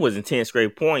 No, it wasn't 10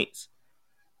 straight points.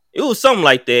 It was something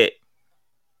like that.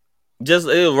 It was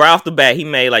right off the bat, he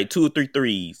made like 2 or 3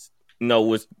 threes.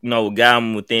 Got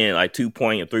him within like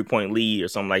 2-point or 3-point lead or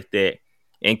something like that.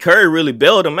 And Curry really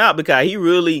bailed him out because he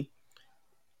really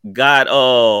got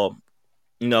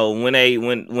when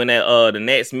the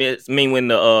Nets missed. I mean when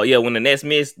the Nets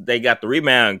missed, they got the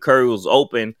rebound. And Curry was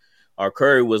open, or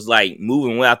Curry was like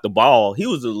moving without the ball. He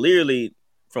was literally,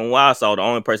 from what I saw, the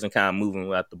only person kind of moving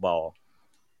without the ball.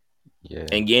 Yeah.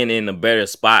 And getting in a better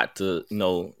spot to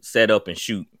set up and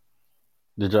shoot.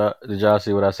 Did y'all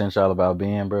see what I sent y'all about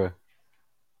Ben, bro?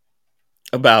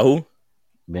 About who?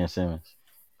 Ben Simmons.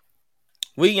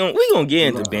 We gonna get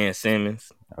into Ben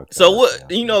Simmons. Okay, So what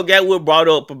got what brought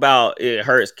up about it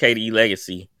hurts KD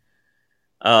legacy.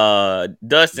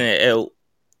 Dustin,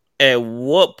 at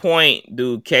what point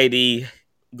do KD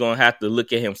gonna have to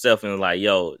look at himself and like,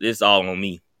 yo, this all on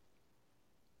me?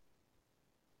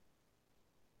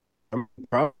 I'm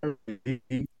probably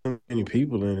too many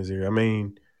people in his ear. I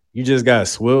mean, you just got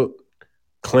swept,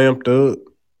 clamped up,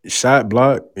 shot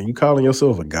blocked, and you calling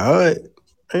yourself a god?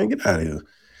 Man, get out of here.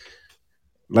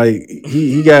 Like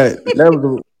he got that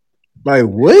was like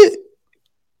what?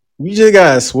 You just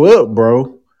got swept,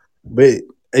 bro. But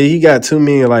he got too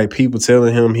many like people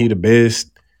telling him he the best.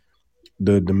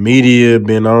 The media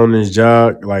been on his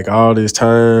job like all this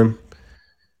time.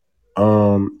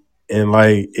 And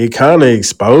like it kind of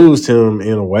exposed him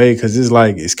in a way because it's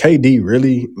like, is KD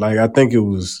really? Like I think it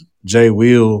was Jay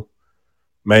Will,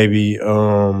 maybe,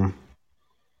 or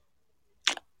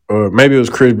maybe it was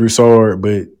Chris Broussard.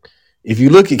 But if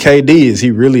you look at KD, is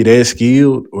he really that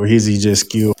skilled, or is he just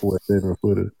skilled for a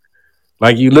 7-footer?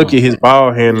 Like you look at his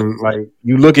ball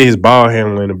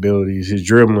handling, abilities, his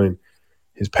dribbling,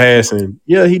 his passing.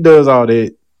 Yeah, he does all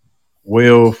that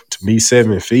well to be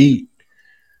 7 feet.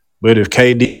 But if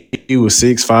KD was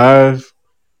 6'5",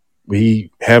 would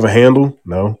he have a handle?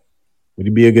 No. Would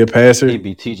he be a good passer? He'd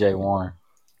be TJ Warren.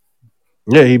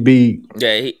 Yeah, he'd be.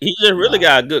 Yeah, he just really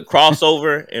got a good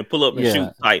crossover and pull up and shoot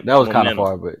type. That was kind of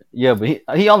far, but he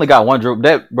only got one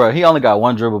dribble. He only got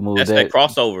one dribble move. That's that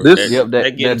crossover.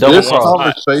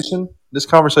 This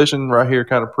conversation right here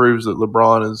kind of proves that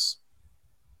LeBron is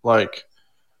like.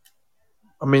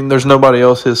 I mean, there's nobody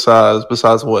else his size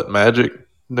besides Magic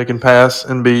that can pass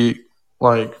and be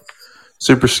like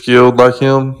super skilled like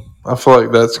him. I feel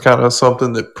like that's kind of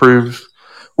something that proves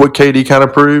what KD kind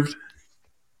of proved.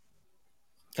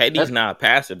 KD's not a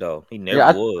passer though. He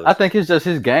never was. I think it's just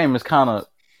his game is kind of.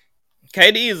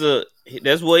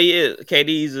 That's what he is.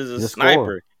 KD is a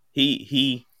sniper.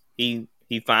 He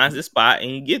finds the spot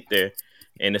and he get there.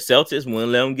 And the Celtics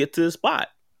wouldn't let him get to the spot.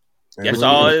 That's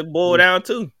all it boiled down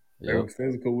to. They were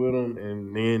physical with him,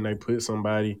 and then they put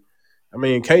somebody. I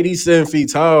mean, KD's 7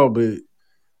 feet tall, but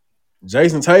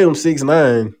Jason Tatum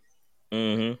 6'9".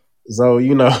 Mm-hmm. So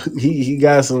he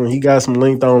got some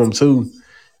length on him too.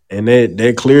 and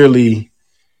that clearly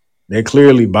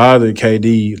bothered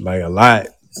KD like a lot.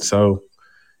 So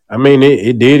I mean,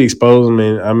 it did expose him,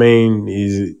 and I mean,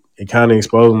 it kind of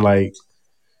exposed him. Like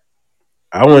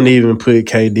I wouldn't even put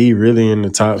KD really in the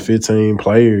top 15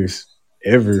 players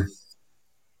ever,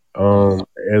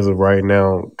 as of right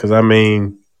now. Because I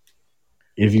mean,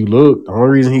 if you look, the only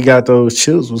reason he got those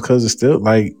chips was because it's still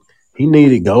like he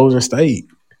needed Golden State.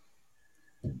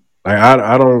 Like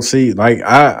I don't see like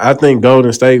I think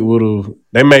Golden State would have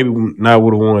they maybe not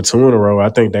would have won 2 in a row. I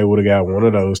think they would have got one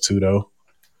of those 2 though.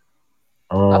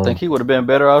 I think he would have been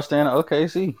better off staying at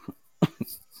OKC.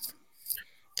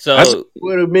 So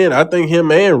would have been. I think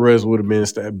him and Russ would have been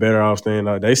better off staying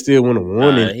out. They still wouldn't have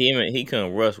won it. He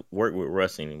couldn't work with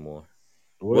Russ anymore.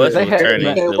 Well, Russ was turning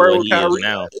into what he is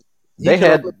now. They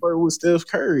had work with Steph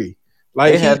Curry.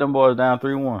 Like they had them boys down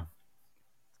 3-1.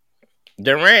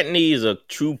 Durant needs a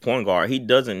true point guard. He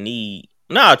doesn't need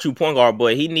not a true point guard,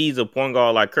 but he needs a point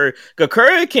guard like Curry. Because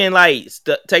Curry can like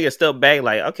take a step back,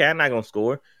 like, okay, I'm not gonna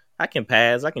score. I can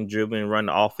pass, I can dribble and run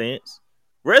the offense.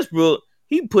 Westbrook,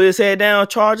 he put his head down,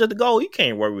 charge at the goal. You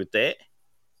can't work with that.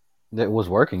 That was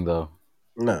working though.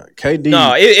 No, KD.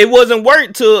 No, it wasn't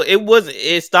work till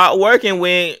it stopped working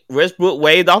when Westbrook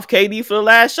waved off KD for the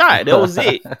last shot. That was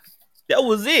it. That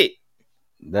was it.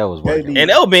 That was working. And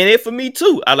that would been it for me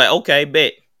too. I like, okay,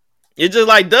 bet. It's just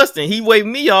like Dustin. He waved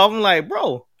me off. I'm like,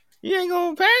 bro, you ain't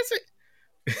gonna pass it.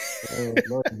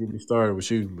 Don't get me started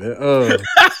with you, man.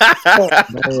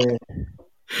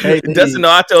 Dustin,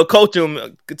 I tell coach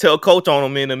on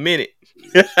him in a minute.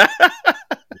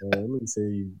 Let me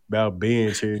say about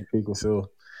being cherry picking. So,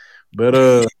 but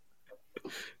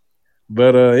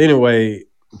anyway,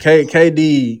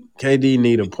 KD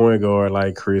need a point guard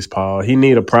like Chris Paul. He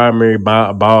need a primary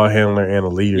ball handler and a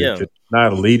leader. Yeah.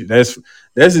 Not a leader. That's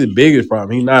his biggest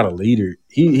problem. He's not a leader.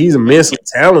 He's immensely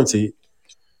talented.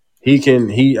 He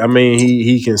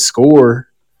can score.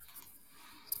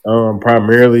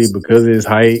 Primarily because of his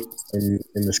height and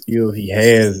the skills he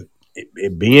has,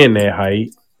 it being that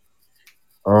height.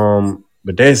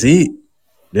 But that's it.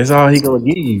 That's all he gonna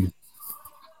give you.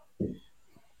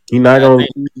 He not gonna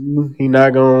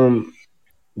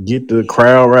get the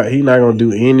crowd right. He not gonna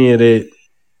do any of that,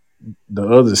 the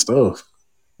other stuff.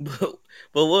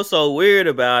 But what's so weird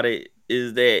about it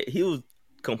is that he was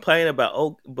complaining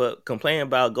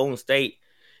about Golden State,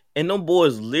 and them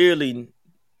boys literally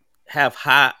have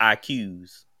high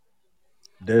IQs.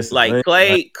 That's like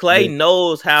Clay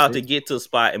knows how to get to a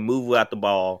spot and move without the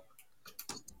ball.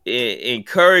 And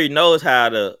Curry knows how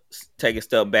to take a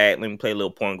step back. Let me play a little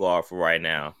point guard for right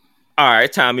now. All right,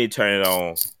 it's time me to turn it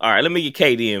on. All right, let me get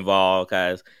KD involved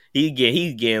because he's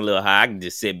getting a little high. I can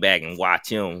just sit back and watch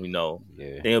him,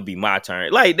 Then it'll be my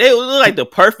turn. Like, they look like the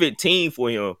perfect team for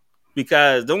him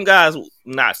because them guys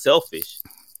not selfish.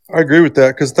 I agree with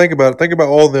that because think about it. Think about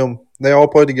all of them. They all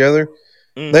played together.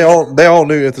 Mm-hmm. They all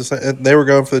knew they were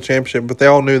going for the championship, but they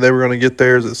all knew they were going to get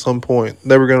theirs at some point.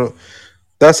 They were going to.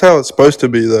 That's how it's supposed to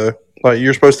be, though. Like,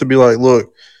 you're supposed to be like,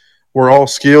 look, we're all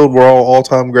skilled. We're all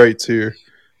time greats here.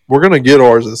 We're going to get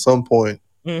ours at some point.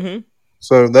 Mm-hmm.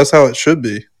 So that's how it should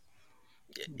be.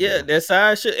 Yeah, that's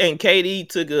how it should. And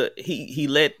KD he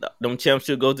let them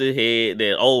championship go to the head.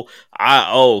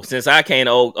 That since I can't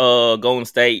Golden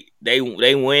State, they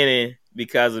winning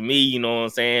because of me. You know what I'm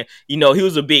saying? He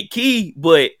was a big key,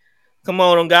 but come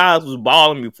on, them guys was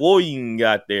balling before you even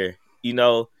got there.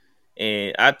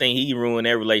 And I think he ruined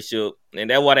that relationship, and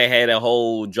that's why they had that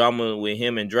whole drama with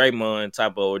him and Draymond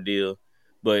type of ordeal.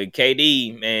 But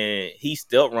KD, man, he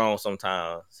still wrong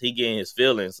sometimes. He getting his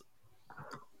feelings.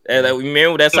 And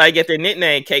remember, that's how he get their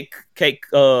nickname, Cupcake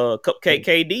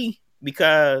KD,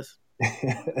 because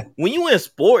when you in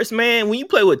sports, man, when you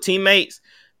play with teammates,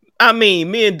 I mean,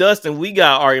 me and Dustin, we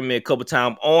got argument a couple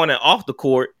times on and off the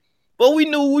court, but we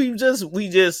knew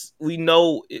we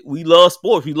know we love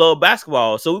sports, we love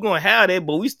basketball, so we're gonna have that,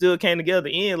 but we still came together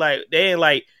in like they ain't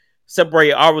like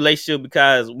separate our relationship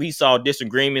because we saw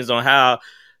disagreements on how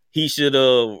he should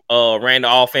have ran the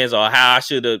offense or how I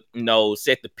should have,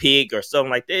 set the pick or something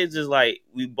like that. It's just like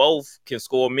we both can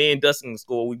score. Me and Dustin can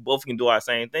score. We both can do our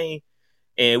same thing.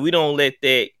 And we don't let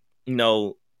that,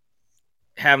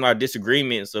 having our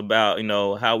disagreements about,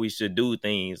 how we should do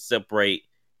things separate,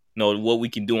 what we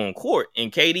can do on court. And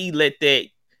KD let that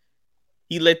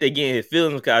get in his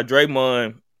feelings because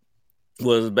Draymond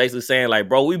was basically saying, like,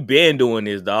 bro, we been doing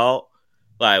this, dog.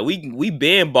 Like, we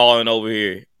been balling over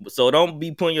here. So don't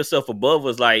be putting yourself above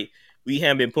us like we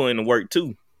haven't been putting the work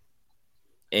too.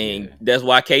 And that's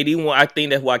why I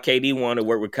think that's why KD wanted to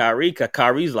work with Kyrie, because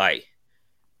Kyrie's like,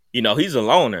 he's a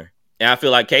loner. And I feel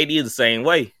like KD is the same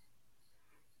way.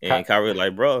 And Kyrie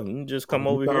like, bro, you can just come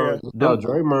over here.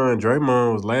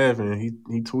 Draymond was laughing.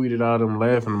 He tweeted all them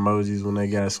laughing emojis when they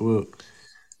got swept.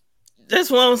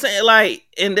 That's what I'm saying. Like,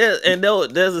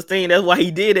 there's a thing. That's why he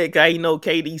did it. Cause he know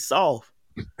KD soft.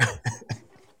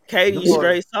 KD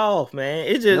straight soft, man.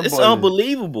 It's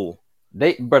unbelievable.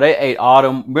 They ate all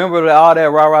them. Remember all that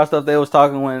rah stuff they was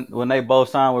talking when they both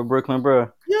signed with Brooklyn,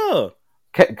 bro. Yeah.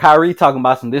 Kyrie talking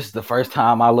about some. This is the first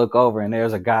time I look over and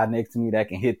there's a guy next to me that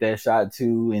can hit that shot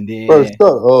too. And then, bro, shut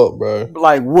up, bro.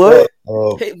 Like what?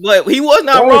 But he was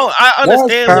not wrong. I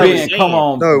understand what you're saying. Come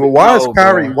on. No, but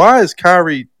why is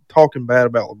Kyrie talking bad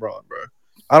about LeBron, bro?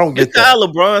 I don't get that.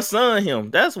 LeBron son him.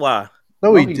 That's why.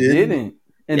 No, he didn't.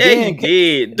 And yeah, then, he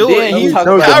did. Dude,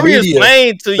 Kyrie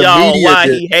explained to y'all why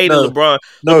he hated LeBron.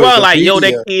 LeBron like, yo,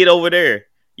 that kid over there.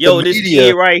 Yo, this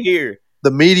kid right here.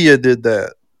 The media did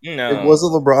that. No. It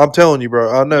wasn't LeBron. I'm telling you,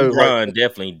 bro. I know. LeBron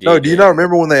definitely did. No, do you not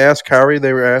remember when they asked Kyrie?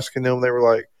 They were asking him. They were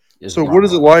like, "So what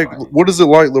is it like? What is it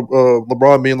like,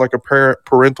 LeBron being like a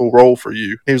parental role for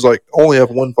you?" He was like, "Only have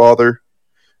one father."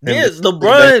 Yes,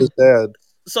 LeBron. Dad.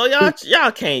 So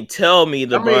y'all can't tell me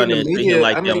LeBron is thinking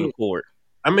like that on the court.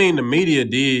 I mean, the media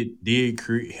did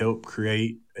help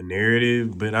create a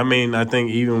narrative, but I mean, I think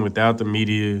even without the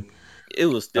media, it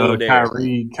was still there.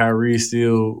 Kyrie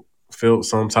still felt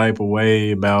some type of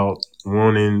way about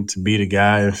wanting to be the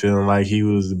guy and feeling like he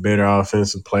was the better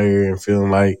offensive player and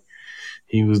feeling like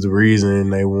he was the reason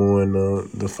they won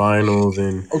the finals.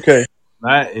 And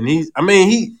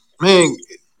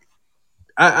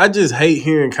I just hate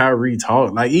hearing Kyrie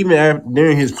talk. Like even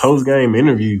during his post game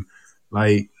interview,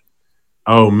 like,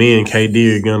 oh, me and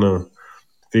KD are gonna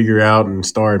figure out and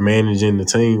start managing the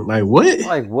team. Like what?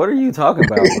 Like what are you talking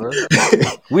about, bro?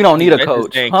 We don't need a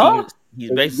coach, huh? He's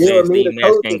basically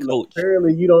saying coach.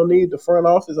 Apparently, you don't need the front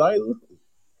office either.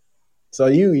 So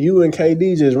you and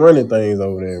KD just running things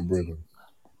over there in Brooklyn.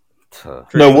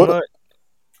 No, what?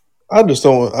 I just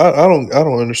don't. I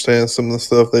don't understand some of the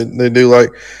stuff they do.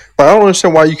 Like I don't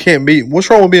understand why you can't be. What's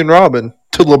wrong with being Robin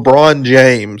to LeBron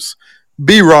James?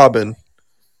 Be Robin.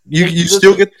 You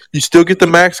still get the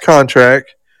max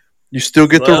contract. You still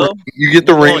get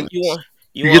the ring.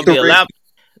 You want to be a lap.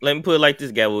 Let me put it like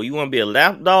this, guy. Well, you want to be a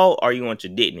lap dog or you want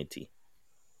your dignity?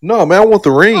 No, man, I want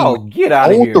the ring. Oh, get out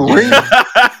of here! I want the ring.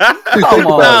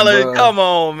 Come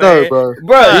on, man. No, bro.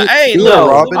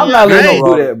 I'm not letting you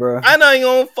do that, bro. I know you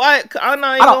gonna fight. I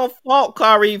know you gonna fault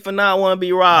Kyrie for not wanting to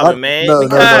be Robin, man.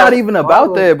 It's not even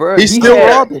about that, bro. He's still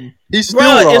Robin. He's still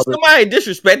Robin. If somebody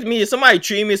disrespected me, if somebody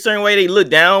treat me a certain way, they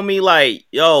look down on me like,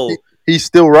 yo. He's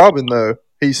still Robin, though.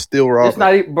 He's still Robin. It's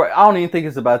not even, bro. I don't even think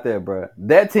it's about that, bro.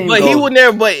 That team. But he would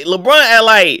never. But LeBron act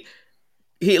like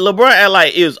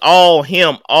it was all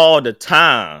him all the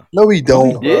time. No, he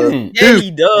don't. Yeah, he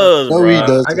does. No, bro. he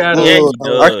does. He does.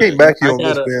 I can't back you on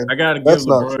this, man. I gotta give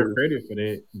LeBron credit for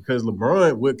that because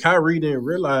LeBron, what Kyrie didn't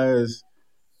realize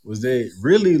was that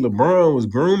really LeBron was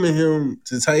grooming him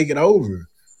to take it over.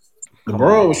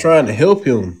 LeBron was trying to help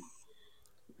him.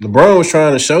 LeBron was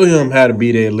trying to show him how to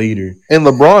be that leader. And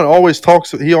LeBron always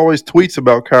tweets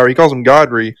about Kyrie. He calls him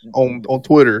Godry on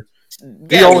Twitter.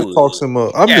 He always talks him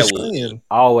up. I'm just saying.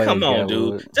 Always. Come on,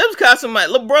 dude. Just because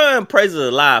somebody LeBron praises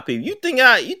a lot of people. You think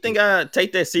I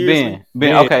take that seriously?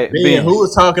 Ben, who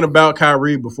was talking about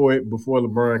Kyrie before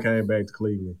LeBron came back to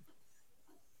Cleveland?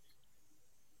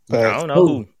 I don't know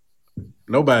who.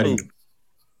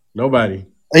 Nobody.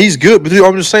 He's good, but dude,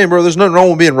 I'm just saying, bro. There's nothing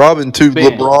wrong with being Robin to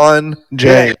LeBron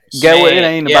James. Get what? It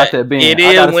ain't about that, Ben. It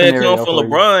is when it comes from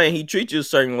LeBron. He treats you a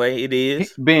certain way. It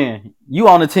is. Ben, you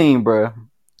on the team, bro.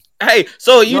 Hey,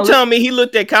 so you telling me he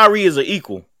looked at Kyrie as an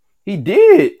equal? He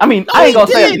did. I mean, I ain't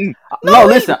gonna say it. No,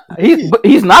 listen.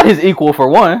 He's not his equal for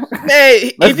one.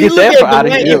 Man, if you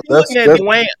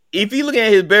look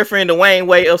at his best friend Dwayne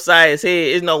Wade upside his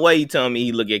head, there's no way you telling me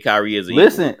he look at Kyrie as an equal.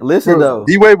 Listen though.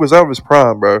 D-Wade was out of his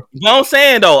prime, bro. What I'm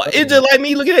saying though, it's just like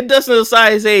me looking at Dustin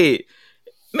upside his head.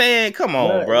 Man, come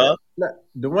on, bro.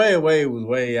 Dwayne Wade was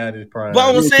way out of his prime.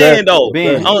 But I'm saying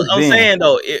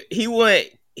though,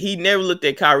 he never looked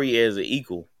at Kyrie as an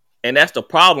equal. And that's the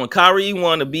problem. Kyrie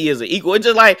wanted to be as an equal. It's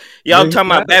just like y'all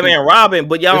talking about Batman and Robin,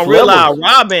 but y'all don't realize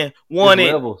Robin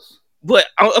wanted. But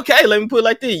okay, let me put it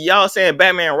like this: y'all saying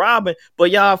Batman and Robin, but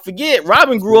y'all forget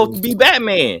Robin grew up to be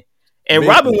Batman, and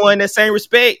Robin wanted that same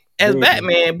respect as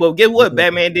Batman. But guess what?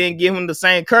 Batman didn't give him the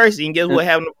same courtesy, and guess what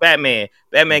happened to Batman?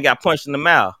 Batman got punched in the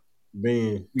mouth.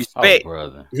 Respect,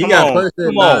 brother. He got punched in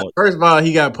the mouth. First of all,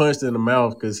 he got punched in the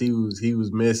mouth because he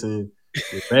was messing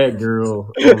with that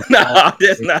girl. No,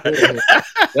 that's not.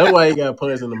 That's why he got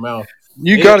punched in the mouth.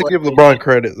 You got to give LeBron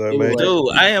credit though, man.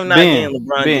 Dude, I am not Ben, getting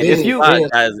LeBron. Ben, James if you-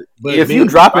 apologizing. If you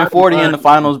dropping 40 in the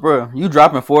finals, bro, you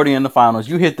dropping 40 in the finals,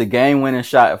 you hit the game-winning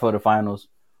shot for the finals.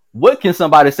 What can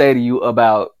somebody say to you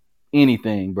about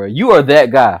anything, bro? You are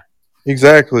that guy.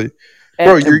 Exactly, And,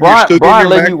 bro. and You're Brian, still Brian getting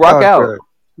your letting you max rock out. contract.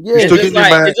 Yeah, Still It's getting just your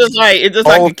like max. it's just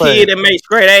Hall like of a kid Fame. that makes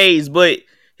straight A's, but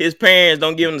his parents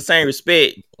don't give him the same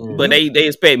respect. But they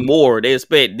expect more. They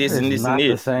expect this and this and not the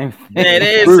this. same thing. Man,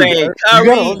 they Dude, saying you gotta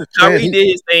Kyrie understand, did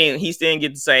his thing. He still didn't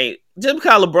get the same. Just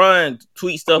because LeBron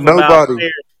tweets stuff about Nobody,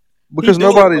 players, because he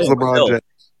doing nobody's it for LeBron himself. James.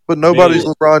 But nobody's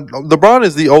Ben. LeBron. LeBron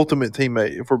is the ultimate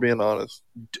teammate, if we're being honest.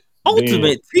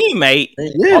 ultimate teammate.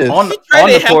 Yes. On He the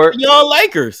traded half court, the young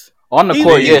Lakers. on the He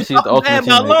court, was yes, he's the talking bad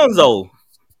ultimate about teammate. Lonzo.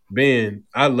 Ben,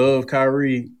 I love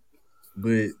Kyrie,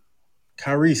 but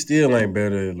Kyrie still ain't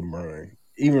better than LeBron.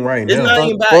 Even right It's now. not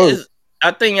even about. Close.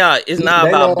 I think it's not They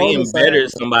about not on being the same better than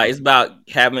somebody. It's about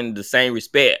having the same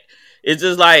respect. It's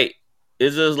just like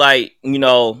you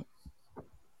know,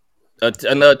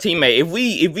 another teammate.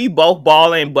 If we both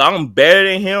balling, but I'm better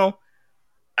than him,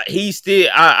 he still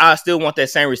I still want that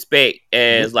same respect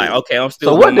as like, okay, I'm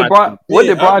still. So what did Brian? What did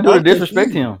Yeah, Brian do to I'm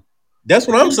disrespect confused. him? That's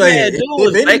what I'm He saying. had dude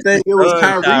If respect anything, his it was son,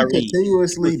 Kyrie Kyrie.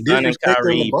 continuously His son and disrespecting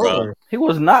Kyrie, LeBron. bro. He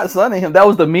was not sunning him. That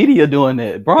was the media doing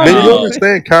that. Brian, Ben, you No.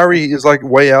 understand? Kyrie is like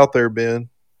way out there, Ben.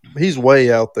 He's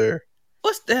way out there.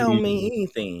 What's the hell mean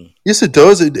anything? Yes, it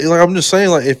does. Like I'm just saying,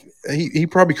 like if he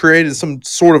probably created some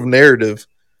sort of narrative.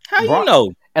 How Brian- you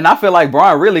know? and I feel like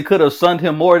Brian really could have sunned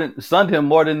him more than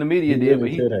the media did, but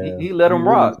he let him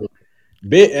rock.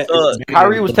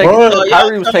 Kyrie was taking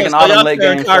all them late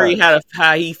game Kyrie shots.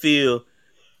 how he feel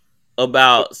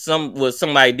about what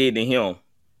somebody did to him.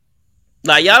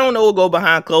 Like y'all don't know what go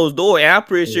behind closed door, and I'm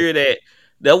pretty sure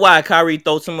that's why Kyrie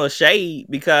throw so much shade,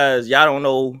 because y'all don't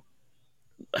know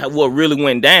what really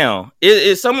went down.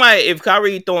 If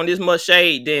Kyrie throwing this much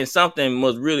shade, then something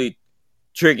must really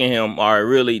trigger him or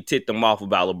really tipped him off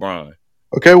about LeBron.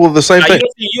 Okay, well the same Like, thing.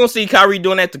 you don't see Kyrie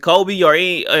doing that to Kobe or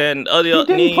and other. He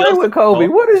didn't play with Kobe.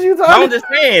 What is you talking? I'm just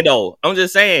saying though. I'm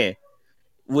just saying.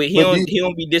 He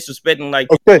don't be disrespecting like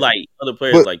other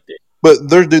players like that. But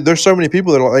there's so many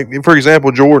people that are like, for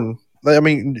example, Jordan. I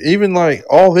mean, even like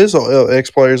all his ex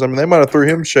players. I mean, they might have threw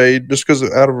him shade just because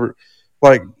out of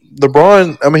like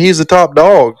LeBron. I mean, he's the top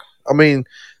dog. I mean,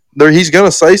 he's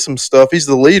gonna say some stuff. He's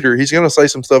the leader. He's gonna say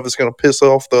some stuff that's gonna piss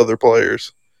off the other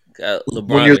players.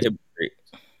 LeBron's a hypocrite.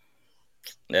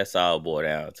 That's all it boiled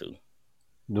down to.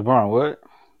 LeBron, what?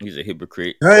 He's a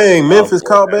hypocrite. Dang, Memphis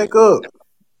caught back up.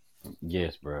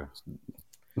 Yes, bro.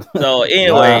 So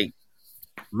anyway,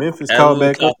 Memphis caught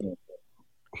back up.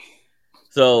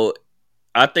 So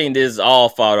I think this all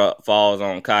falls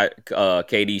on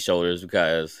KD's shoulders,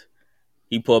 because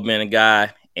he put him in a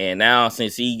guy, and now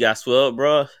since he got swept,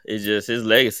 bro, it's just his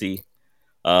legacy.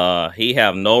 He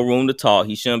have no room to talk.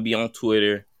 He shouldn't be on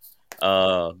Twitter,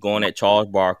 going at Charles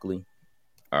Barkley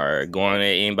or going at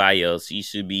anybody else. He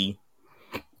should be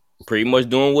pretty much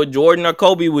doing what Jordan or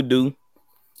Kobe would do,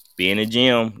 be in the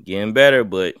gym, getting better.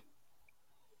 But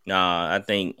I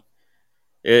think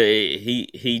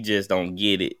he just don't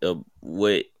get it of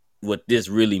what this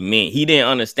really meant. He didn't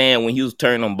understand when he was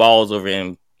turning them balls over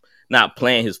and not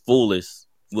playing his fullest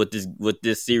what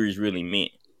this series really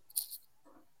meant.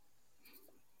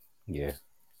 Yeah,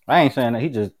 I ain't saying that.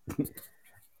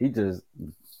 He just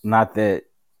not that.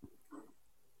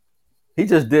 He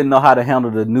just didn't know how to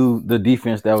handle the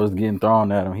defense that was getting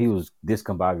thrown at him. He was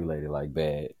discombobulated like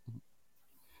bad.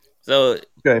 So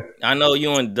Okay. I know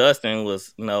you and Dustin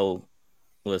was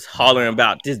hollering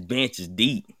about this bench is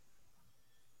deep.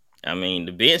 I mean,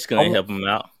 the bench couldn't help him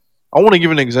out. I want to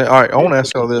give an example. All right, I want to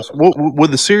ask y'all this: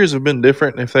 would the series have been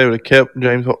different if they would have kept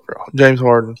James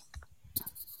Harden?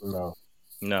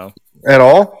 No. At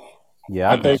all?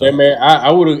 Yeah, I think they may.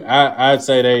 I would. I'd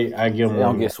say I give them. They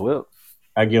don't get swept.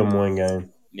 I give them one game.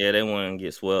 Yeah, they wouldn't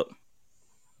get swept.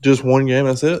 Just one game.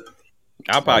 That's it.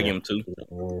 I'll probably give them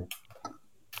 2.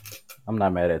 I'm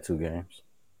not mad at 2 games.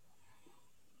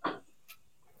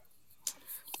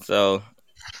 So,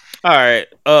 all right.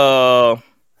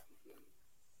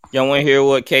 Y'all want to hear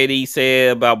what KD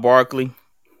said about Barkley?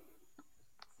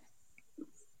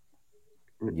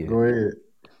 Yeah. Go ahead.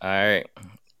 All right.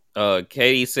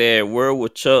 KD said, "Where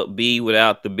would Chuck be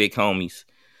without the big homies?"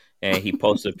 And he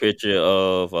posted a picture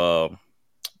of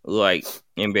like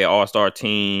NBA All-Star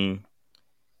team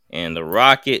and the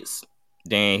Rockets.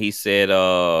 Then he said,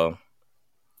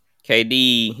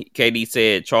 KD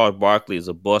said Charles Barkley is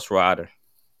a bus rider.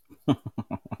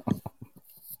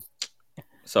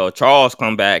 So Charles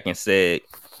come back and said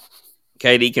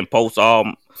KD can post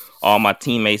all all my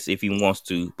teammates if he wants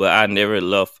to, but I never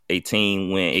left a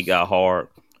team when it got hard.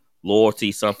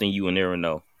 Loyalty, something you will never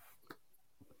know.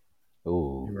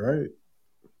 Ooh, Right.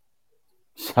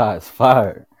 shots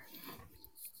fired.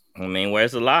 I mean,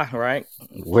 where's the lie, right?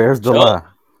 Where's the lie?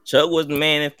 Chuck was the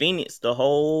man in Phoenix the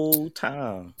whole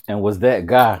time. And was that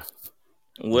guy?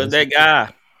 Was that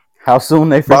guy? How soon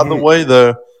they By forget? the way,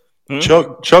 though, Hmm?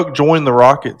 Chuck joined the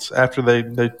Rockets after they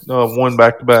won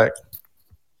back to back.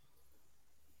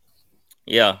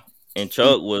 Yeah, and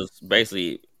Chuck was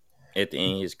basically at the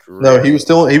end of his career. No, he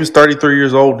was 33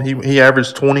 years old. He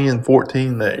averaged 20 and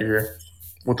 14 that year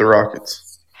with the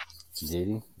Rockets. Did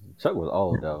he? Chuck was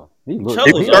old though. He looked. Chuck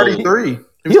He was was old. 33.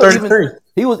 He He was was 33.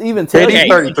 He was even KD's telling. had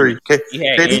 33. He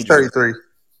had KD's injuries. 33.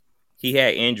 He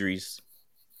had injuries.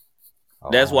 Oh,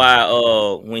 That's why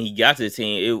when he got to the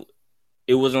team,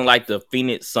 it wasn't like the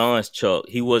Phoenix Suns Chuck.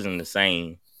 He wasn't the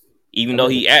same. Even though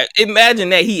imagine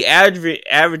that he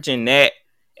averaging that,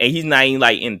 and he's not even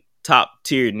like in top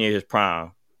tier near his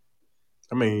prime.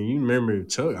 I mean, you remember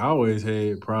Chuck always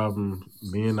had problems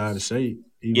being out of shape.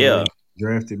 Even Yeah. when he was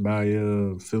drafted by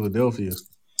Philadelphia.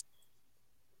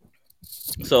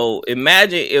 So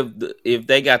imagine if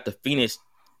they got the Phoenix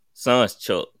Suns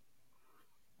Chuck.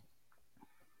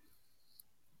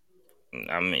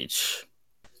 I mean,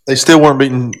 They still weren't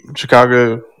beating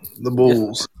Chicago, the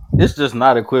Bulls. It's just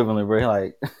not equivalent, bro.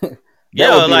 Like, that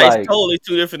yeah, would be like it's totally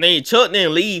two different things. Chuck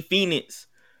didn't leave Phoenix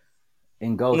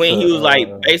and go when to, he was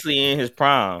like basically in his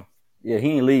prime. Yeah, he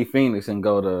didn't leave Phoenix and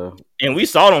go to. And we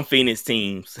saw them Phoenix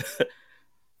teams.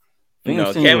 You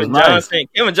know, Phoenix team was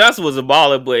Kevin Johnson was a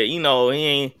baller, but you know,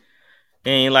 he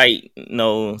ain't like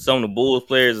some of the Bulls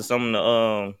players or some of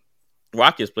the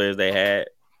Rockets players they had.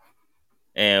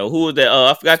 And who was that?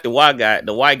 I forgot the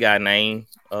white guy name.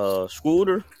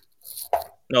 Schroeder?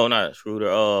 No, not Schroeder.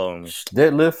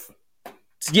 Deadlift.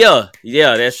 Yeah,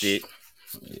 that's it.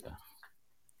 Yeah.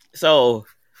 So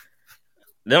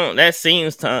that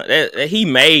seems that he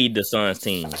made the Suns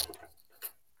team.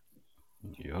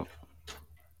 Yep.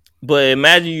 But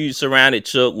imagine you surrounded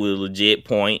Chuck with legit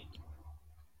point,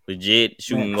 legit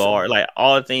shooting guard, like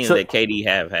all the things that KD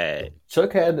have had.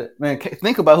 Chuck had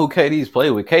think about who KD's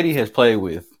played with. KD has played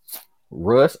with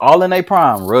Russ, all in their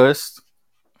prime. Russ,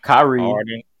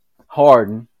 Kyrie,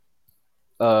 Harden.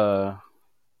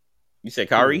 You said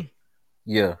Kyrie?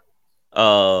 Yeah.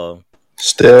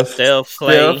 Steph,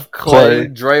 Clay,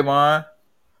 Draymond.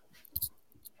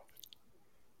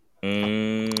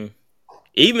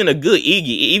 Even a good Iggy,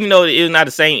 even though it was not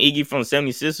the same Iggy from the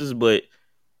 76ers, but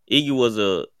Iggy was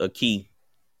a key.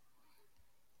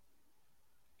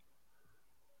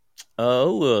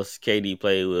 Who else KD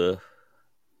played with?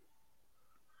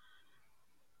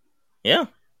 Yeah.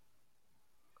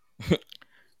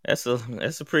 That's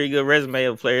a pretty good resume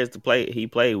of players he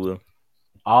played with.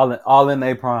 All in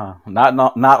their prime. Not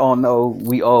on no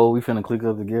we finna click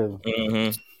up together.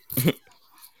 Mm-hmm.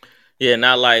 Yeah,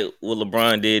 not like what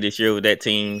LeBron did this year with that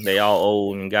team. They all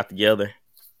old and got together.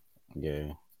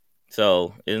 Yeah.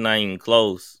 So it's not even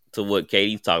close to what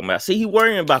KD's talking about. See, he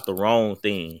worrying about the wrong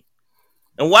thing.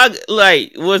 And why,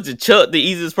 like, was the Chuck the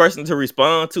easiest person to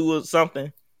respond to or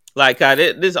something? Like,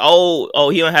 this old,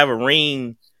 he don't have a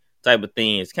ring type of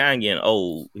thing. It's kind of getting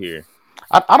old here.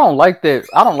 I don't like that.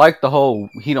 I don't like the whole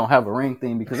he don't have a ring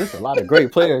thing because there's a lot of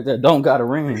great players that don't got a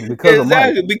ring because of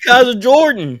Mike. Because of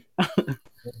Jordan.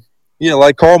 Yeah,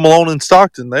 like Karl Malone and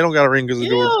Stockton. They don't got a ring because of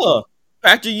Jordan. Yeah.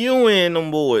 Patrick Ewing and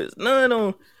them boys. None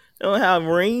don't have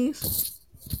rings.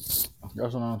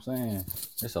 That's what I'm saying.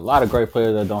 There's a lot of great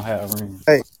players that don't have rings.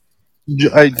 Hey,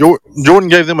 Jordan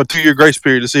gave them a 2-year grace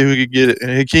period to see who could get it,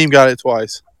 and Hakeem got it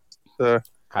twice. So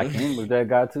Hakeem was that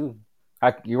guy too.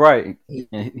 You're right.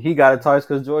 And he got it twice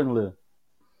because Jordan lived.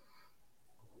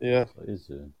 Yeah.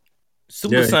 So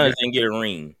Super Sons didn't get a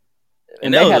ring.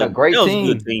 And they had a great team. That was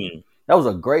a good team. That was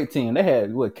a great team. They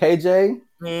had KJ.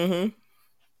 Mm-hmm.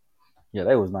 Yeah,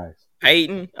 they was nice.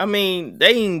 Peyton. I mean,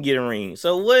 they didn't get a ring.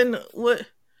 So what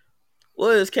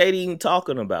is KD even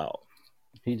talking about?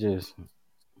 He just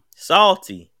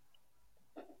salty.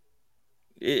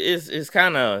 It's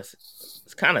kind of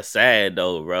sad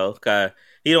though, bro. Cause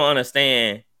he don't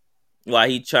understand why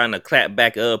he trying to clap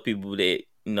back up people that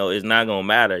it's not gonna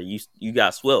matter. You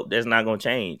got swept. That's not gonna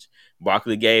change.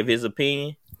 Barkley gave his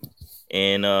opinion,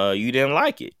 and you didn't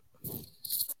like it.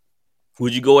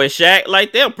 Would you go at Shaq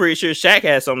like that? I'm pretty sure Shaq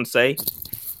had something to say.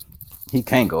 He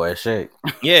can't go at Shaq.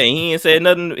 Yeah, he ain't say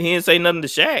nothing. He didn't say nothing to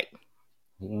Shaq.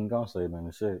 He ain't gonna say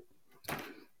nothing to Shaq.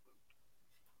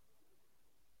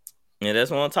 Yeah,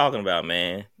 that's what I'm talking about,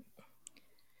 man.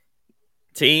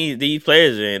 Teams, these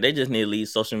players, they just need to leave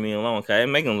social media alone. Okay, it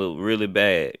make them look really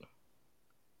bad.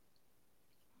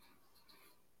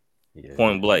 Yeah.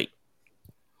 Point blank.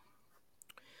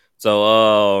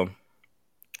 So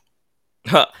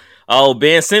oh,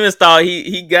 Ben Simmons thought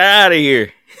he got out of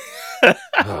here.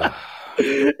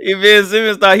 Ben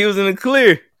Simmons thought he was in the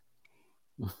clear.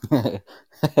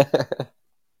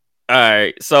 All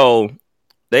right, so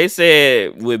they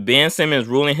said with Ben Simmons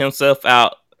ruling himself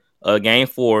out Game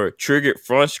 4 triggered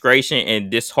frustration and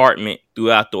disheartenment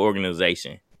throughout the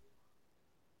organization.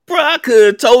 Bro, I could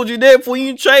have told you that before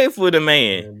you trade for the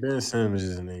man. Ben Simmons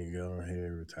just need to go ahead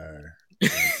and retire.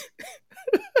 This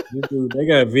dude, they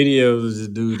got videos of this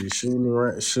dude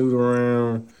that shoot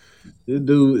around. This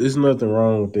dude, there's nothing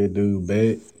wrong with that dude,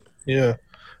 bet. Yeah,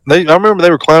 I remember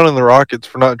they were clowning the Rockets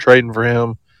for not trading for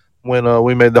him when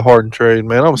we made the Harden trade.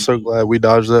 Man, I'm so glad we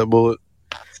dodged that bullet.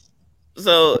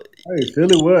 So hey,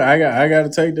 Philly, what I got to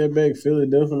take that back. Philly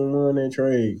definitely won that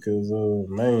trade because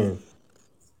man,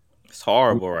 it's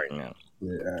horrible right now.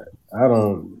 Yeah, I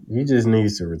don't. He just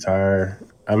needs to retire.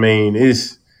 I mean,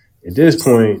 it's at this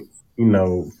point,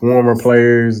 former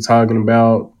players talking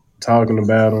about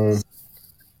him.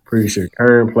 Pretty sure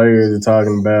current players are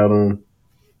talking about him.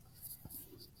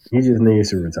 He just needs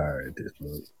to retire at this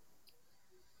point.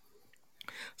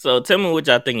 So tell me what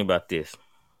y'all think about this.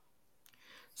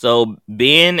 So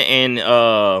Ben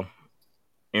and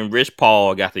Rich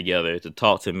Paul got together to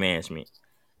talk to management.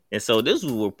 And so this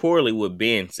was reportedly what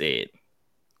Ben said.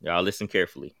 Y'all listen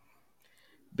carefully.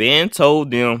 Ben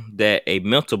told them that a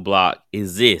mental block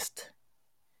exists.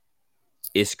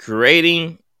 It's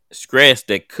creating stress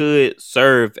that could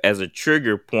serve as a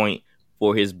trigger point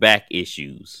for his back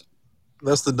issues.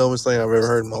 That's the dumbest thing I've ever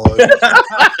heard in my life.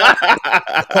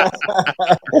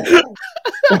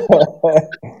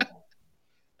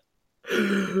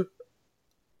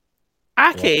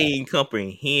 I can't even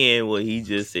comprehend what he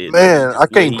just said. Man, I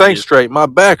can't think straight. My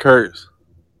back hurts.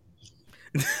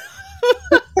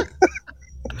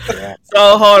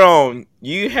 So hold on.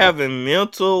 You have a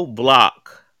mental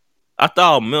block. I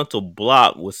thought a mental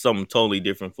block was something totally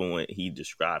different from what he's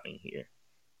describing here.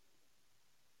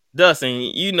 Dustin,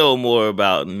 you know more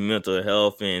about mental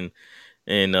health and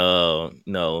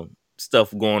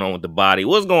stuff going on with the body.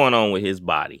 What's going on with his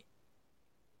body?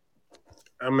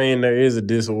 I mean, there is a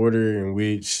disorder in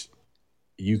which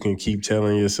you can keep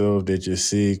telling yourself that you're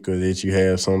sick or that you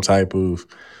have some type of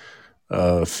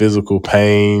physical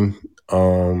pain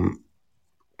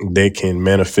that can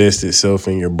manifest itself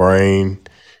in your brain,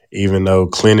 even though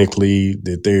clinically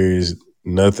that there is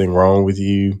nothing wrong with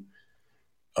you.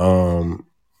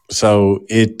 So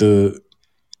the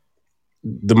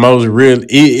most real,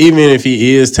 even if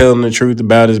he is telling the truth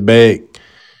about his back,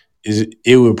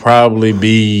 it would probably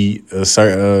be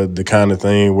the kind of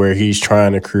thing where he's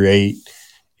trying to create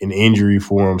an injury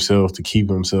for himself to keep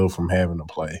himself from having to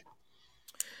play.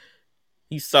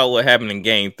 He saw what happened in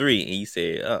Game 3 and he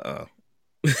said,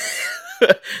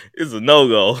 it's a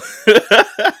no-go.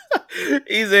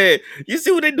 He said, you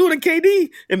see what they do to KD?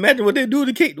 Imagine what they do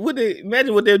to KD.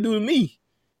 Imagine what they'll do to me.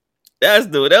 That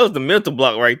was the mental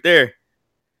block right there.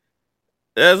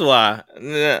 That's why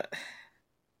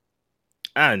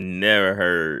I never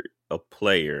heard a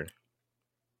player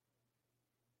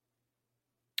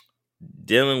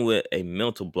dealing with a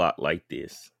mental block like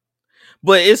this.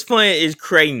 But it's funny, it's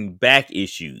creating back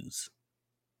issues.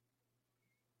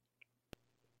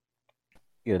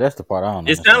 Yeah, that's the part I don't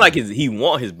know. It sounds like he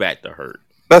want his back to hurt.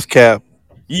 That's cap.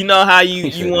 You know how you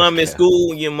want him in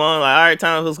school, your mom like, all right,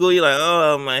 time for school, you're like,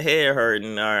 oh, my head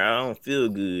hurting, all right, I don't feel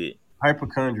good.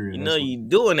 Hypochondria. You know you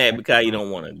doing that because you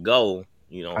don't want to go.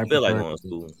 You don't feel like going to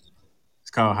school.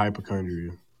 It's called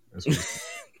hypochondria. That's what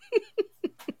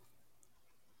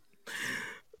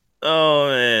Oh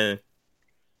man.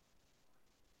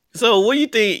 So what do you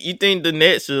think? You think the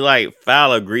Nets should like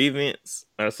file a grievance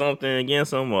or something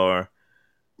against him, or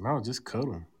no, just cut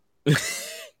him?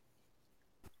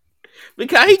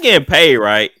 Because he getting paid,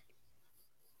 right?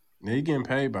 Yeah, he getting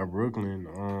paid by Brooklyn.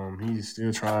 He's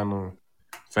still trying to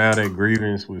file that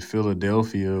grievance with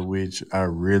Philadelphia, which I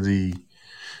really,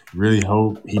 really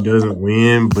hope he doesn't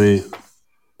win. But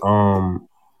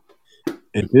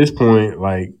at this point,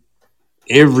 like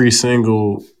every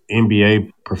single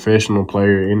NBA professional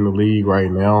player in the league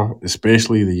right now,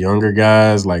 especially the younger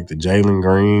guys like the Jalen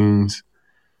Greens,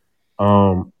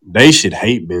 they should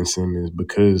hate Ben Simmons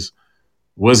because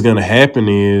what's going to happen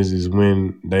is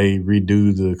when they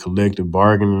redo the collective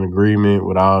bargaining agreement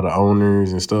with all the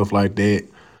owners and stuff like that,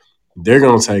 they're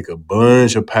going to take a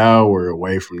bunch of power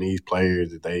away from these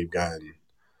players that they've gotten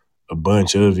a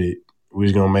bunch of it, which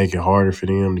is going to make it harder for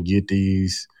them to get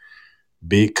these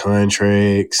big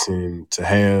contracts and to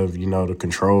have, the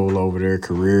control over their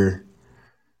career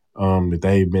that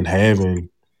they've been having.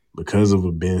 because of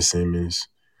a Ben Simmons.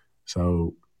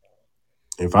 So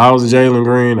if I was Jalen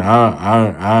Green,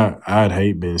 I'd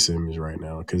hate Ben Simmons right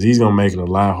now because he's gonna make it a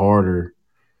lot harder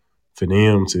for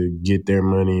them to get their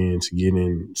money and to get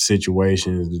in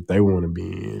situations that they want to be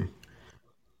in.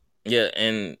 Yeah,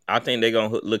 and I think they're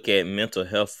gonna look at mental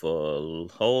health a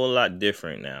whole lot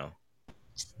different now.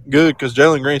 Good, because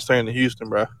Jalen Green's staying in Houston,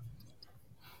 bro.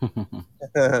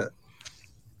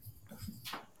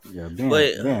 Yeah,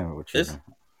 But Ben,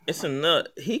 it's enough.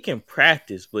 He can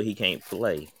practice, but he can't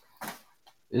play.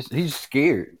 he's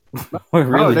scared.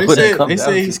 Really, they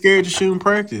said he's scared to shoot in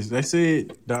practice. They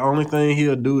said the only thing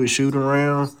he'll do is shoot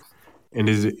around, and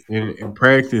in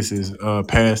practice is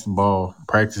pass the ball.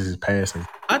 Practice is passing.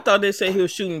 I thought they said he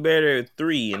was shooting better at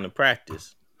 3 in the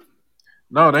practice.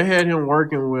 No, they had him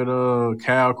working with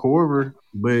Kyle Korver,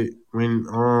 but when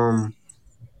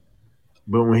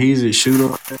he's at shoot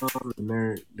around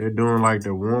and they're doing like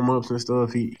their warm ups and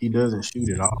stuff, he doesn't shoot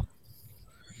at all.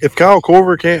 If Kyle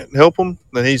Korver can't help him,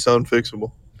 then he's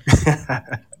unfixable.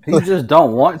 He just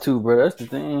don't want to, bro. That's the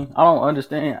thing. I don't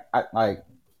understand.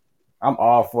 I'm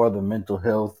all for the mental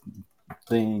health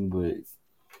thing, but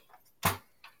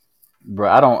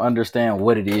bro, I don't understand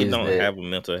what it is. He don't have a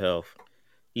mental health.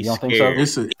 He's you don't scared. think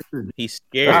so? He's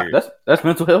scared. That's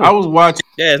mental health. I was watching.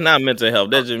 Yeah, it's not mental health.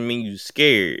 That just means you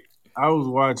scared. I was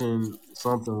watching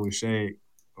something with Shaq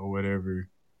or whatever,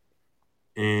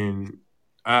 and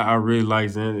I really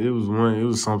liked it. It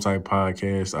was some type of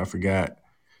podcast. I forgot,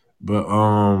 but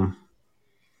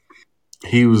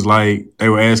he was like, they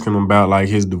were asking him about like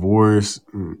his divorce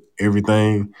and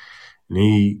everything, and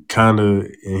he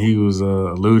was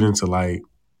alluding to like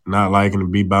not liking to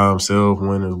be by himself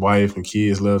when his wife and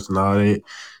kids left and all that.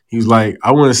 He was like,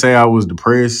 I wouldn't say I was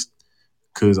depressed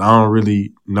because I don't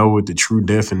really know what the true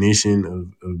definition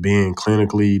of being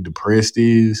clinically depressed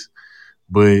is,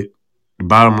 but the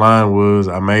bottom line was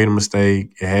I made a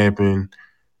mistake. It happened.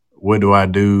 What do I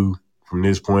do from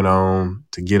this point on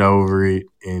to get over it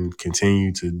and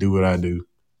continue to do what I do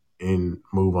and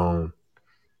move on?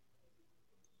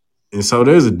 And so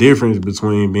there's a difference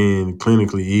between being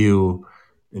clinically ill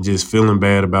and just feeling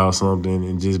bad about something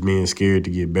and just being scared to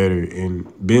get better. And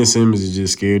Ben Simmons is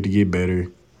just scared to get better.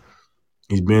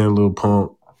 He's being a little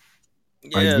punk.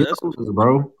 Yeah, like, that's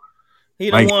bro.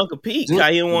 He don't want to compete. He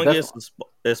don't want to get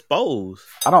exposed.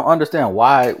 I don't understand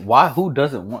why. Who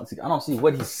doesn't want to? I don't see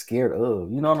what he's scared of.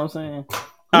 You know what I'm saying?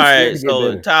 All right,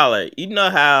 so Tyler, you know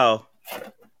how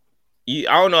I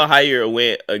don't know how you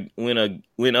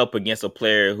went up against a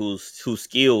player whose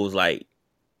skills like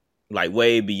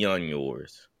way beyond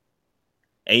yours,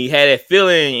 and you had that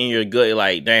feeling in your gut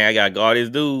like, dang, I gotta guard this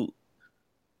dude.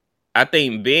 I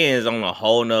think Ben's on a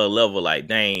whole nother level. Like,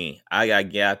 dang, I gotta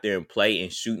get out there and play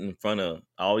and shoot in front of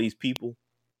all these people.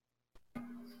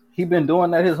 He been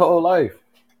doing that his whole life,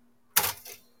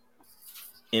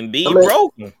 and being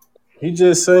broken. He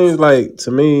just seems like,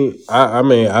 to me. I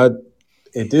mean,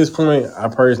 at this point, I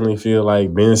personally feel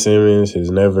like Ben Simmons has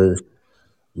never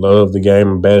loved the game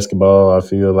of basketball. I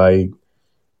feel like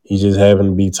he just happened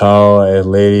to be tall,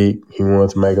 athletic. He wanted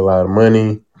to make a lot of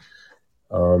money.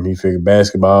 He figured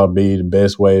basketball would be the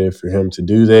best way for him to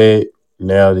do that.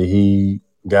 Now that he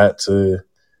got to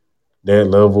that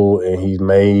level and he's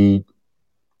made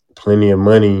plenty of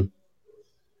money,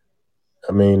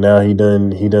 I mean, now he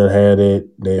done had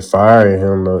that fire in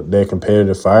him, that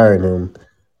competitive fire in him,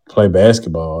 play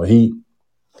basketball. He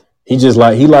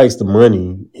likes the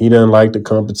money. He doesn't like the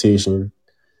competition.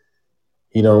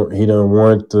 He don't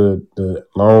want the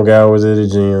long hours at the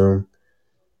gym.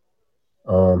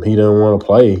 He doesn't want to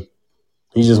play.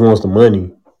 He just wants the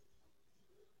money.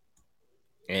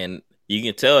 And you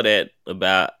can tell that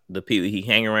about the people he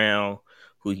hang around,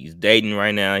 who he's dating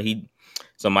right now.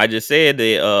 Somebody just said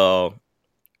that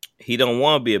he don't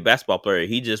want to be a basketball player.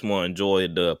 He just want to enjoy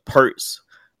the perks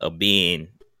of being,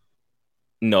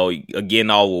 getting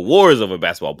all rewards of a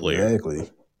basketball player. Exactly.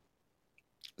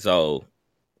 So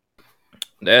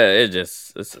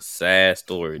it's a sad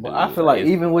story. Well, I feel like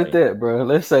even with that, bro,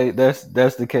 let's say that's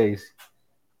the case,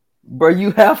 bro. You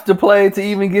have to play to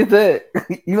even get that.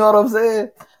 You know what I'm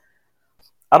saying?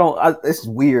 It's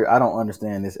weird. I don't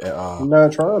understand this at all. He's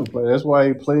not trying to play. That's why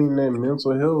he playing that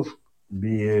mental health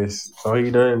BS. So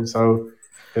he done. So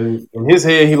in his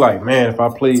head, he like, man, if I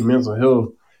play mental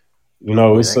health,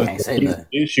 it's such an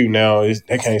issue now.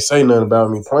 They can't say nothing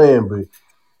about me playing, but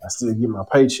I still get my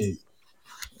paycheck.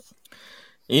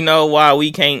 You know why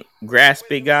we can't grasp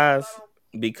it, guys?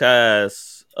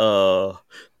 Because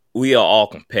we are all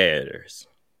competitors,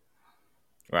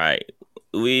 right?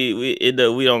 We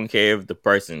don't care if the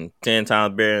person 10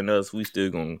 times better than us. We still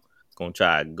gonna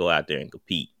try to go out there and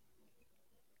compete.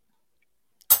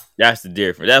 That's the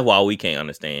difference. That's why we can't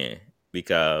understand,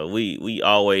 because we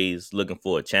always looking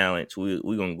for a challenge. We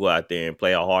gonna go out there and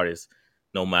play our hardest,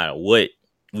 no matter what.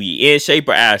 We in shape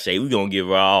or out of shape, we gonna give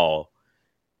it all.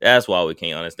 That's why we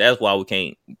can't understand. That's why we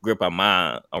can't grip our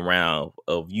mind around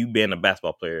of you being a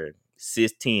basketball player,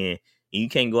 6'10", and you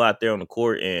can't go out there on the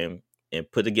court and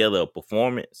put together a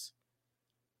performance.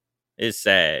 It's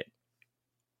sad.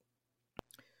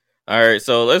 All right,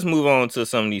 so let's move on to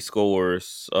some of these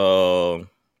scores.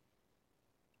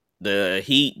 The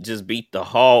Heat just beat the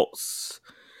Hawks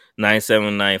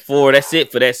 97-94. That's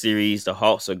it for that series. The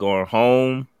Hawks are going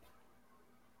home.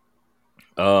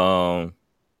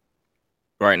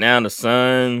 Right now the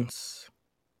Suns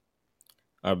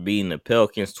are beating the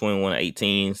Pelicans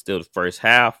 21-18. Still the first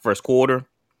quarter.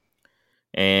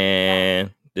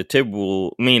 And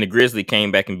the Grizzlies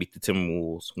came back and beat the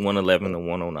Timberwolves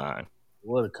 111-109.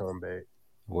 What a comeback.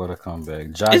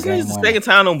 Isn't this the second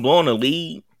time I'm blowing the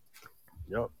lead?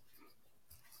 Yep.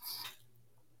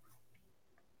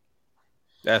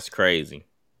 That's crazy.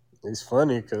 It's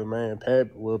funny because, man,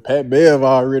 Pat Bev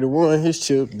already won his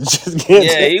chip.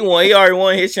 He already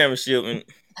won his championship.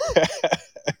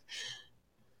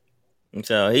 And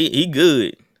so he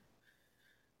good.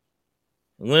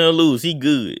 Win or lose, he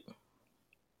good.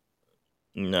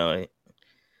 And I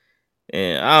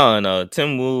don't know,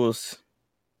 Timberwolves,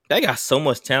 they got so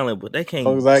much talent, but they can't. As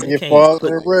long as I get farther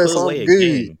than Russ, I'm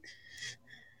good.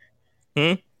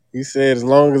 He said, as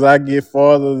long as I get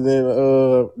farther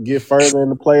than get further in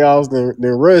the playoffs than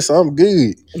Russ, I'm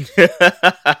good.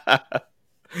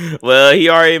 Well, he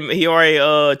already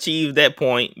achieved that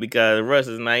point, because Russ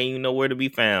is not even nowhere to be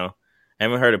found. I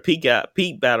haven't heard a peep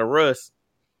out of Russ.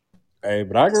 Hey,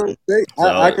 but I can respect.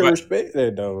 I can respect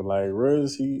that though. Like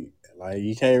Russ, you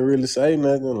can't really say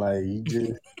nothing. Like you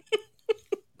just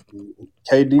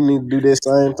KD need to do that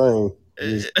same thing.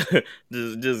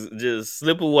 Just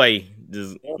slip away.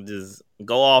 Just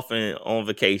go off on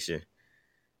vacation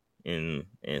and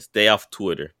stay off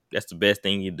Twitter. That's the best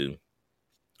thing you do.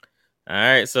 All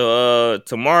right, so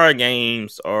tomorrow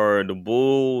games are the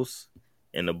Bulls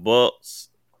and the Bucks,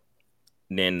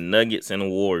 then the Nuggets and the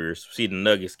Warriors. See, the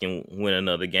Nuggets can win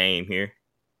another game here.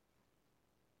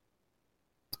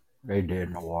 They dead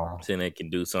in the water. See, they can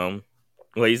do something.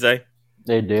 What you say?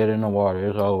 They dead in the water.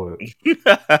 It's over.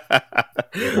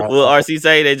 Well, RC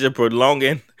say they just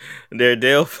prolonging their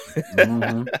death.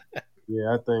 Mm-hmm.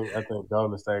 Yeah, I think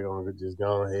Golden State gonna just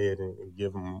go ahead and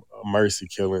give them a mercy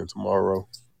killing tomorrow.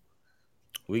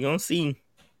 We gonna see.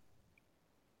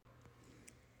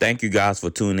 Thank you guys for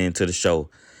tuning into the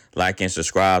show. Like and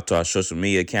subscribe to our social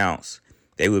media accounts.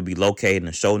 They will be located in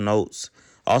the show notes.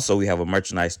 Also, we have a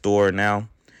merchandise store now.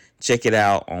 Check it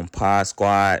out on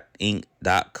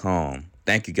podsquadinc.com.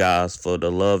 Thank you guys for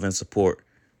the love and support.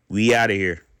 We out of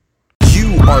here.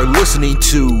 You are listening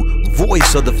to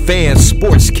Voice of the Fans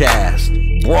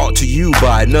Sportscast, brought to you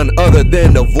by none other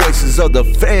than the voices of the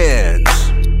fans.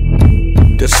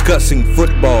 Discussing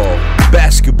football,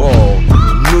 basketball,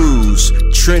 news,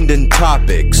 trending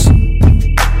topics.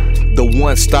 The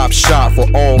one-stop shop for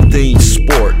all things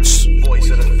sports.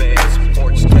 Voice of the Fans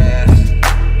Sportscast.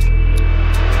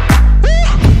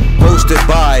 Hosted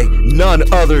by none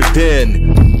other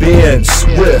than Ben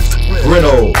Swift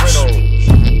Reynolds,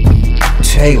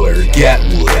 Taylor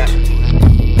Gatwood,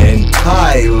 and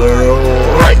Tyler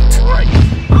Wright.